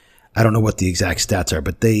had, I don't know what the exact stats are,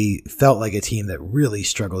 but they felt like a team that really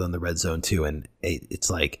struggled in the red zone too. And it's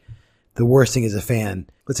like the worst thing as a fan.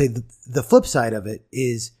 Let's say the flip side of it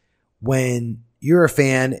is when you're a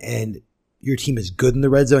fan and your team is good in the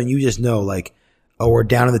red zone, you just know we're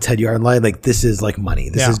down in the 10-yard line. Like this is like money.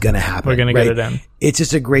 This is going to happen. We're going to get it in. It's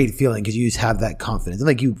just a great feeling because you just have that confidence.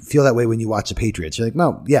 And you feel that way when you watch the Patriots. You're like,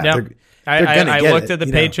 well, yeah, they're going to get it. I looked at the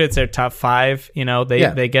Patriots, they're top 5,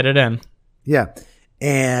 they get it in. Yeah.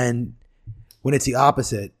 And when it's the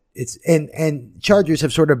opposite, it's, and Chargers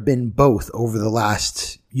have sort of been both over the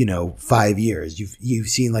last, 5 years. You've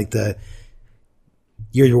seen the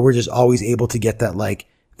years where we're just always able to get that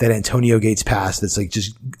that Antonio Gates pass that's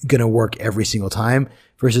just going to work every single time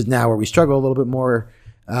versus now where we struggle a little bit more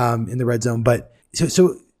in the red zone. But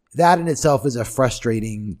so that in itself is a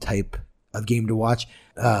frustrating type of game to watch.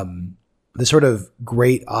 The sort of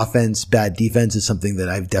great offense, bad defense is something that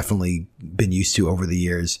I've definitely been used to over the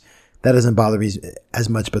years. That doesn't bother me as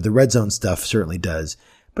much, but the red zone stuff certainly does.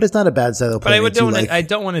 But it's not a bad style of play. But I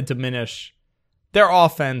don't want to diminish their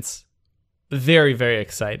offense. Very, very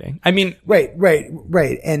exciting. I mean, right.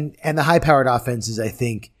 And the high powered offenses, I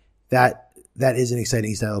think that is an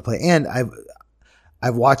exciting style of play. And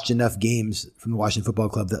I've watched enough games from the Washington Football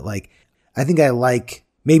Club that I think I like,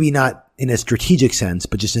 maybe not in a strategic sense,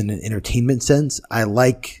 but just in an entertainment sense. I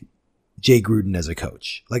like Jay Gruden as a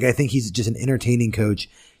coach. I think he's just an entertaining coach.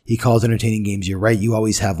 He calls entertaining games. You're right. You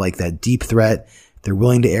always have that deep threat. They're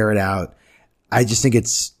willing to air it out. I just think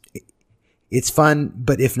it's fun,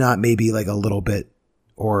 but if not, maybe a little bit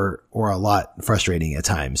or a lot frustrating at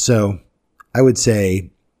times. So I would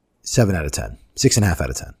say 7 out of 10, 6.5 out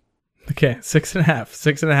of 10. Okay.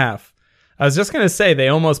 6.5. I was just going to say they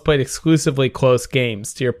almost played exclusively close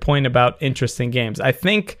games to your point about interesting games. I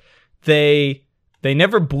think they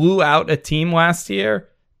never blew out a team last year.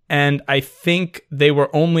 And I think they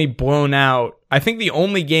were only blown out. I think the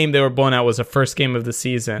only game they were blown out was the first game of the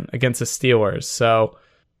season against the Steelers. So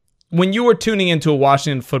when you were tuning into a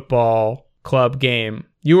Washington Football Club game,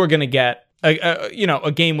 you were going to get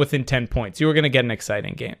a game within 10 points. You were going to get an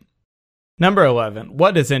exciting game. Number 11,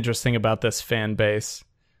 what is interesting about this fan base?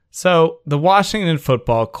 So the Washington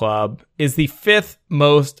Football Club is the 5th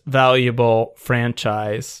most valuable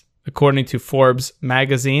franchise, according to Forbes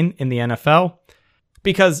magazine in the NFL,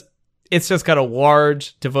 because it's just got a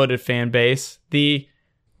large, devoted fan base. The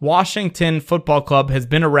Washington Football Club has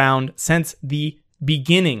been around since the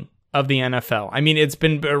beginning of the NFL. I mean, it's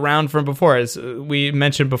been around from before. As we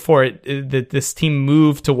mentioned before, that this team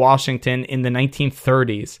moved to Washington in the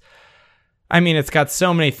 1930s. I mean, it's got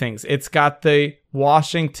so many things. It's got the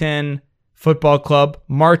Washington Football Club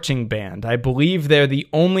marching band. I believe they're the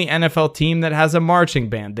only NFL team that has a marching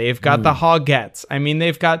band. They've got the Hogettes. I mean,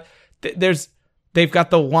 they've got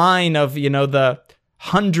the line of, the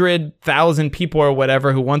 100,000 people or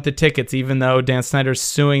whatever who want the tickets, even though Dan Snyder's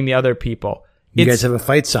suing the other people. You guys have a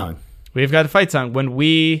fight song. We've got a fight song. When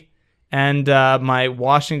we and my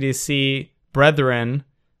Washington, D.C. brethren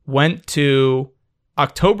went to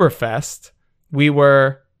Oktoberfest, we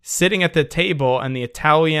were sitting at the table and the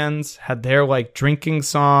Italians had their drinking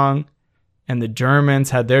song and the Germans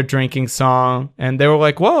had their drinking song, and they were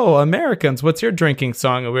like, whoa, Americans, what's your drinking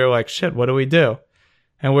song? And we were like, shit, what do we do?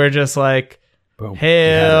 And we're just like, boom,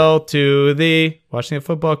 hail to the Washington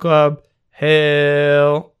Football Club,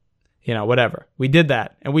 hail, whatever. We did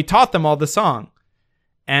that and we taught them all the song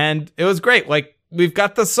and it was great. We've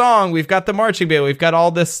got the song, we've got the marching band, we've got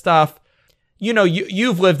all this stuff.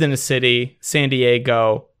 You've lived in a city, San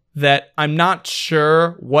Diego, that I'm not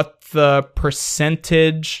sure what the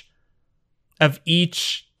percentage of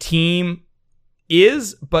each team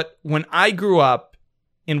is, but when I grew up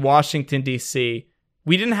in Washington, D.C.,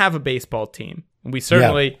 we didn't have a baseball team. And we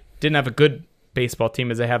certainly didn't have a good baseball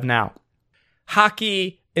team as they have now.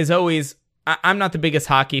 Hockey is always... I'm not the biggest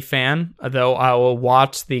hockey fan, though I will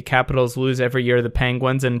watch the Capitals lose every year to the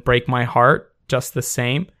Penguins and break my heart just the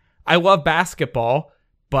same. I love basketball,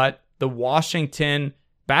 but the Washington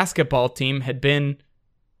basketball team had been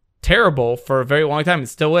terrible for a very long time. It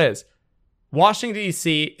still is. Washington,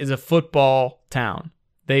 D.C. is a football town.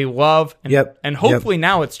 They love, and hopefully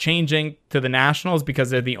now it's changing to the Nationals because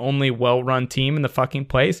they're the only well-run team in the fucking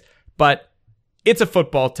place. But it's a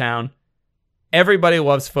football town. Everybody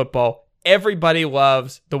loves football. Everybody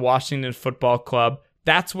loves the Washington Football Club.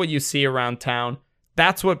 That's what you see around town.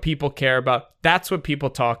 That's what people care about. That's what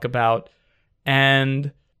people talk about.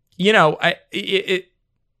 And, it's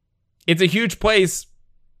a huge place.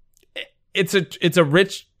 It's a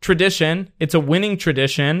rich tradition. It's a winning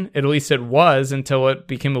tradition. At least it was until it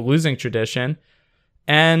became a losing tradition.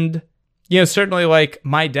 And, certainly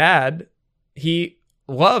my dad, he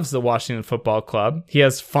loves the Washington Football Club. He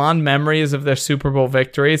has fond memories of their Super Bowl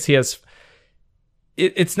victories.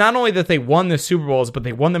 It's not only that they won the Super Bowls, but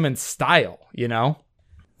they won them in style,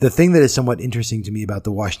 The thing that is somewhat interesting to me about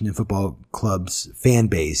the Washington Football Club's fan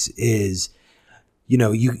base is,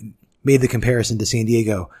 you made the comparison to San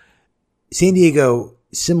Diego. San Diego,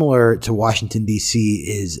 similar to Washington, D.C.,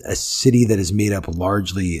 is a city that is made up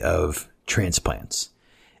largely of transplants.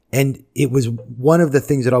 And it was one of the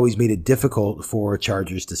things that always made it difficult for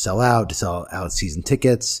Chargers to sell out season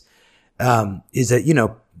tickets, is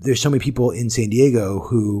that, there's so many people in San Diego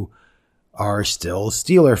who are still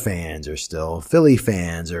Steeler fans or still Philly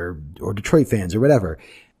fans or Detroit fans or whatever.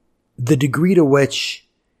 The degree to which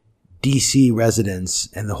DC residents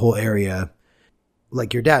and the whole area,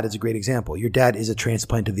 like your dad is a great example. Your dad is a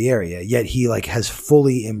transplant of the area, yet he has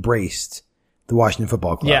fully embraced the Washington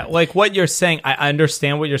Football Club. Yeah, what you're saying, I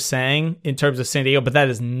understand what you're saying in terms of San Diego, but that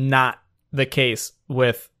is not the case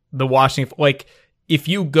with the Washington. If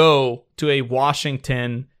you go to a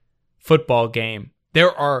Washington football game, there's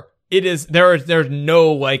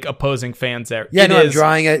no opposing fans there. Yeah,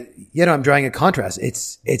 I'm drawing a contrast.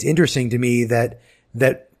 It's interesting to me that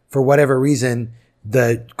for whatever reason,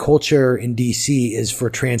 the culture in DC is for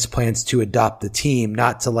transplants to adopt the team,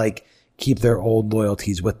 not to keep their old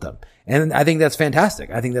loyalties with them. And I think that's fantastic.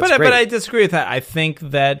 I think that's great. But I disagree with that. I think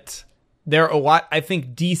that I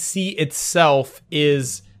think DC itself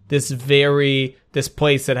is this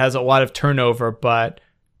place that has a lot of turnover, but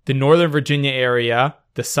the Northern Virginia area,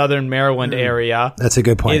 the Southern Maryland area, that's a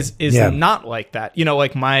good point. Is not like that.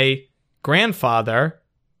 My grandfather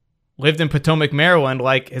lived in Potomac, Maryland.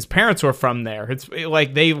 His parents were from there. It's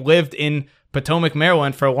they lived in Potomac,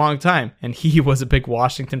 Maryland for a long time, and he was a big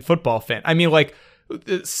Washington football fan. I mean,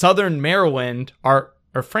 Southern Maryland or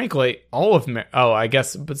frankly all of I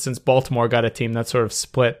guess, but since Baltimore got a team, that sort of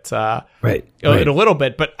split right a little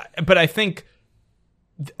bit. But I think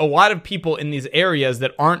a lot of people in these areas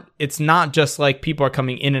that aren't, it's not just people are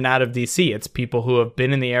coming in and out of DC. It's people who have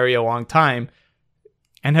been in the area a long time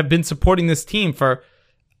and have been supporting this team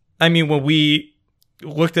when we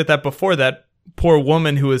looked at that before, that poor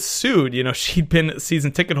woman who was sued, she'd been a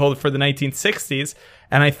season ticket holder for the 1960s.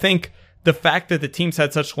 And I think the fact that the team's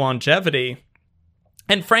had such longevity,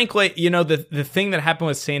 and frankly, the thing that happened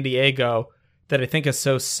with San Diego that I think is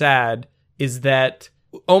so sad is that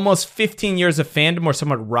almost 15 years of fandom were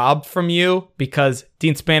somewhat robbed from you because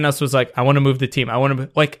Dean Spanos was like, I want to move the team. I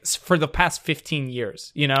want to for the past 15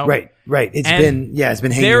 years, Right. It's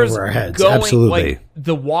been hanging over our heads. Absolutely.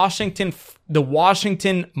 The Washington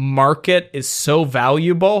market is so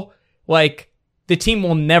valuable. the team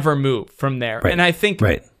will never move from there. Right. And I think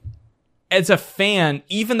Right. as a fan,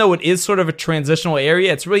 even though it is sort of a transitional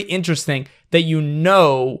area, it's really interesting that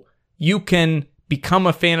you can become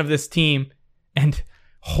a fan of this team, and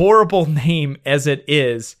horrible name as it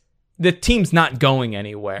is, the team's not going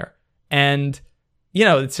anywhere. And,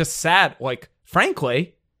 it's just sad. Like,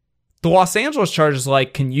 frankly, the Los Angeles Chargers,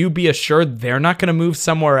 like, can you be assured they're not going to move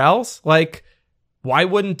somewhere else? Like, why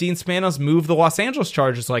wouldn't Dean Spanos move the Los Angeles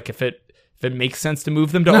Chargers? Like, if it makes sense to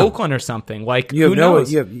move them to Oakland or something, like, who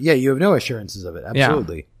knows? You have no assurances of it.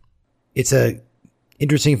 Absolutely. Yeah. It's a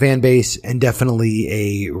interesting fan base and definitely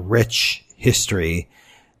a rich history.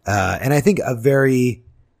 And I think a very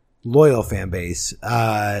loyal fan base.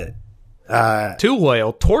 Too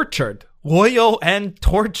loyal, tortured. Loyal and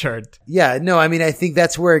tortured. Yeah, no, I mean, I think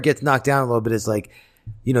that's where it gets knocked down a little bit is like,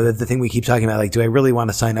 the thing we keep talking about, like, do I really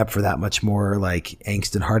want to sign up for that much more like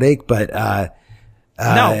angst and heartache? But,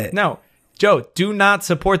 no, Joe, do not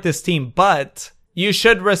support this team, but you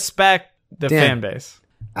should respect the fan base.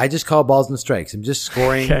 I just call balls and strikes. I'm just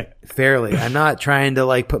scoring fairly. I'm not trying to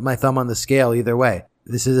like put my thumb on the scale either way.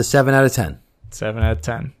 This is a 7 out of 10. 7 out of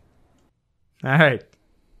 10. All right.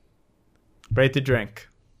 Rate the drink.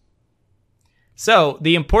 So,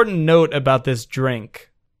 the important note about this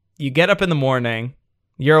drink, you get up in the morning,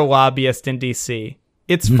 you're a lobbyist in DC.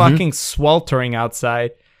 It's fucking sweltering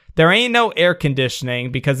outside. There ain't no air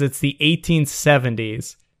conditioning because it's the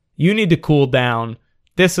 1870s. You need to cool down.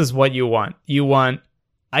 This is what you want. You want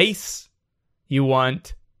ice. You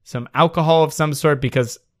want some alcohol of some sort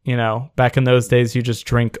because, back in those days, you just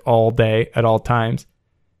drink all day at all times.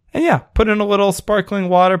 And yeah, put in a little sparkling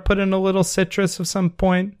water, put in a little citrus of some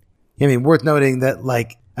point. I mean, worth noting that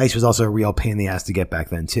like ice was also a real pain in the ass to get back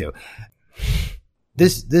then too.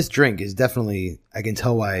 This drink is definitely, I can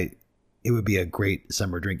tell why it would be a great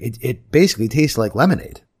summer drink. It basically tastes like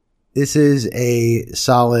lemonade. This is a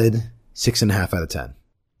solid 6.5 out of 10.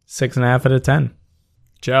 6.5 out of 10.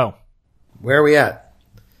 Joe. Where are we at?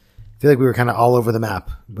 I feel like we were kind of all over the map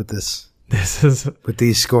with with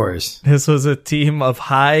these scores. This was a team of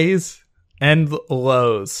highs and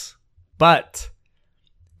lows. But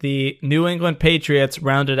the New England Patriots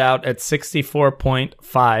rounded out at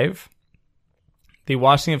 64.5. The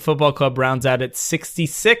Washington Football Club rounds out at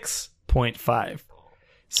 66.5.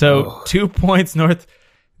 So 2 points north.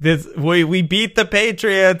 We beat the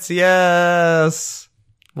Patriots. Yes.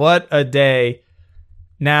 What a day.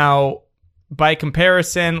 Now, by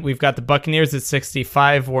comparison, we've got the Buccaneers at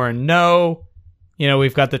 65. We're a no.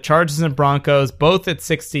 We've got the Chargers and Broncos both at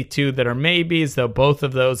 62 that are maybes, though both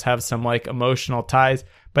of those have some like emotional ties.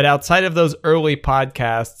 But outside of those early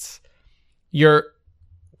podcasts, you're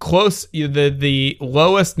close. The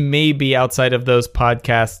lowest maybe outside of those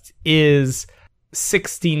podcasts is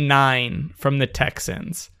 69 from the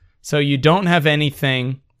Texans. So you don't have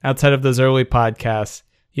anything outside of those early podcasts.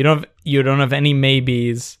 You don't have any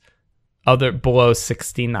maybes other below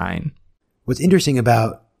 69. What's interesting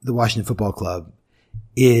about the Washington Football Club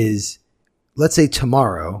is, let's say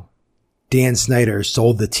tomorrow, Dan Snyder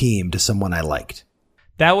sold the team to someone I liked.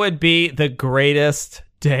 That would be the greatest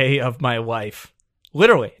day of my life.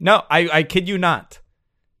 Literally. No, I kid you not.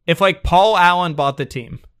 If like Paul Allen bought the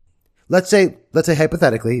team. Let's say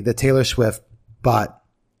hypothetically that Taylor Swift bought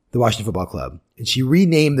the Washington Football Club and she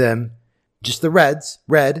renamed them just the Reds,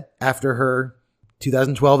 Red, after her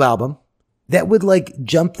 2012 album. That would like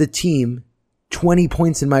jump the team 20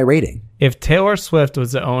 points in my rating. If Taylor Swift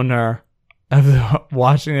was the owner of the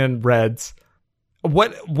Washington Reds,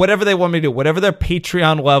 whatever they want me to do, whatever their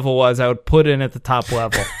Patreon level was, I would put in at the top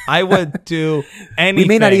level. I would do anything. We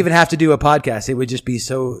may not even have to do a podcast. It would just be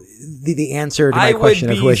so the answer to my question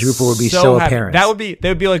of who I should root for would be so apparent. They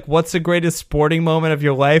would be like, "What's the greatest sporting moment of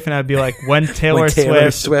your life?" And I'd be like, "When Taylor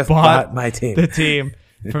Swift bought my team, the team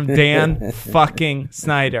from Dan fucking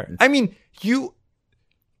Snyder." I mean,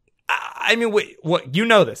 what you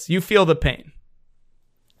know this? You feel the pain.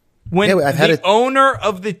 When the owner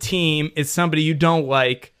of the team is somebody you don't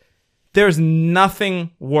like, there's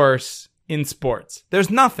nothing worse in sports. There's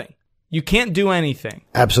nothing. You can't do anything.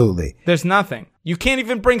 Absolutely. There's nothing. You can't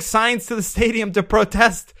even bring signs to the stadium to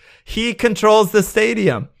protest. He controls the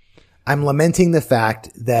stadium. I'm lamenting the fact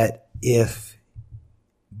that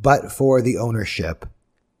but for the ownership,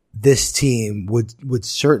 this team would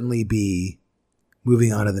certainly be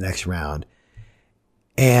moving on to the next round.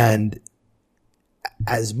 And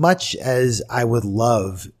as much as I would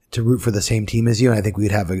love to root for the same team as you, and I think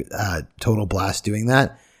we'd have a total blast doing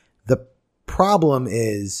that, the problem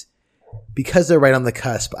is because they're right on the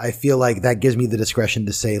cusp, I feel like that gives me the discretion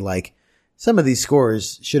to say like some of these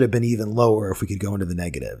scores should have been even lower if we could go into the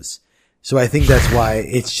negatives. So I think that's why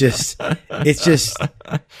it's just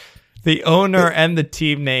the owner and the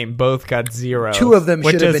team name both got 0. Two of them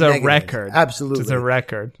should have been which is a negative. record. Absolutely. Which is a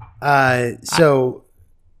record. So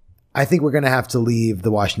I think we're going to have to leave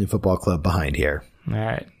the Washington Football Club behind here. All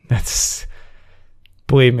right.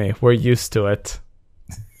 Believe me, we're used to it.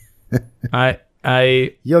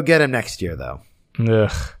 You'll get him next year, though.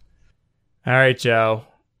 Ugh. All right, Joe.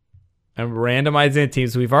 I'm randomizing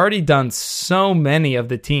teams. We've already done so many of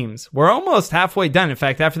the teams. We're almost halfway done. In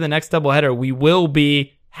fact, after the next doubleheader, we will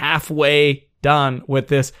be halfway done with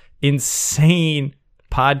this insane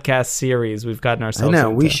podcast series we've gotten ourselves I know.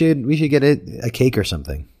 into. We should get a cake or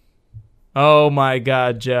something. Oh, my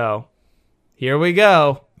God, Joe. Here we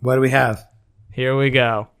go. What do we have? Here we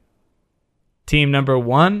go. Team number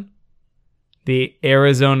 1, the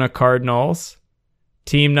Arizona Cardinals.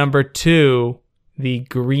 Team number 2, the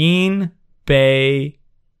Green Bay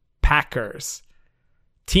Packers.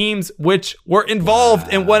 Teams which were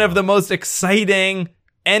involved in one of the most exciting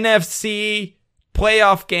NFC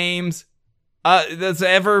playoff games that's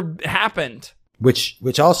ever happened.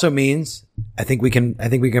 Which also means I think we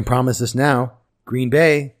can promise this now. Green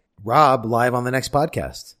Bay, Rob live on the next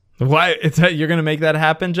podcast. Why? You're going to make that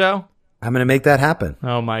happen, Joe? I'm going to make that happen.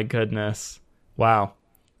 Oh my goodness. Wow.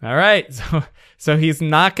 All right. So he's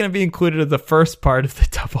not going to be included in the first part of the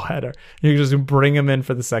doubleheader. You're just going to bring him in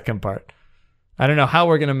for the second part. I don't know how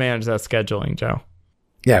we're going to manage that scheduling, Joe.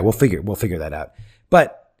 Yeah, we'll figure that out.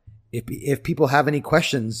 But if people have any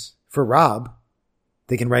questions for Rob,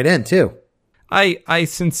 they can write in too. I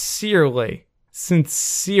sincerely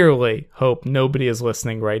hope nobody is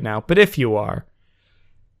listening right now. But if you are,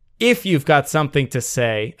 if you've got something to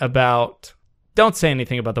say about, don't say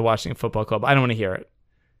anything about the Washington Football Club. I don't want to hear it.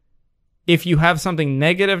 If you have something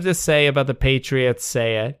negative to say about the Patriots,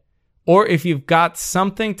 say it. Or if you've got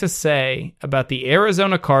something to say about the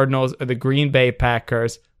Arizona Cardinals or the Green Bay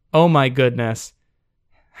Packers, oh my goodness,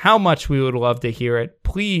 how much we would love to hear it.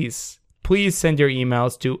 Please send your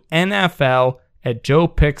emails to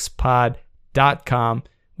nfl@joepickspod.com.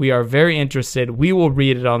 We are very interested. We will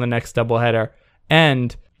read it on the next doubleheader.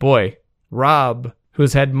 And boy, Rob,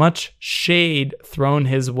 who's had much shade thrown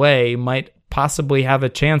his way, might possibly have a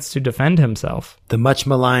chance to defend himself. The much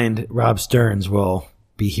maligned Rob Stearns will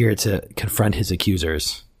be here to confront his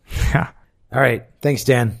accusers. Yeah. All right. Thanks,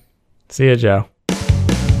 Dan. See you, Joe.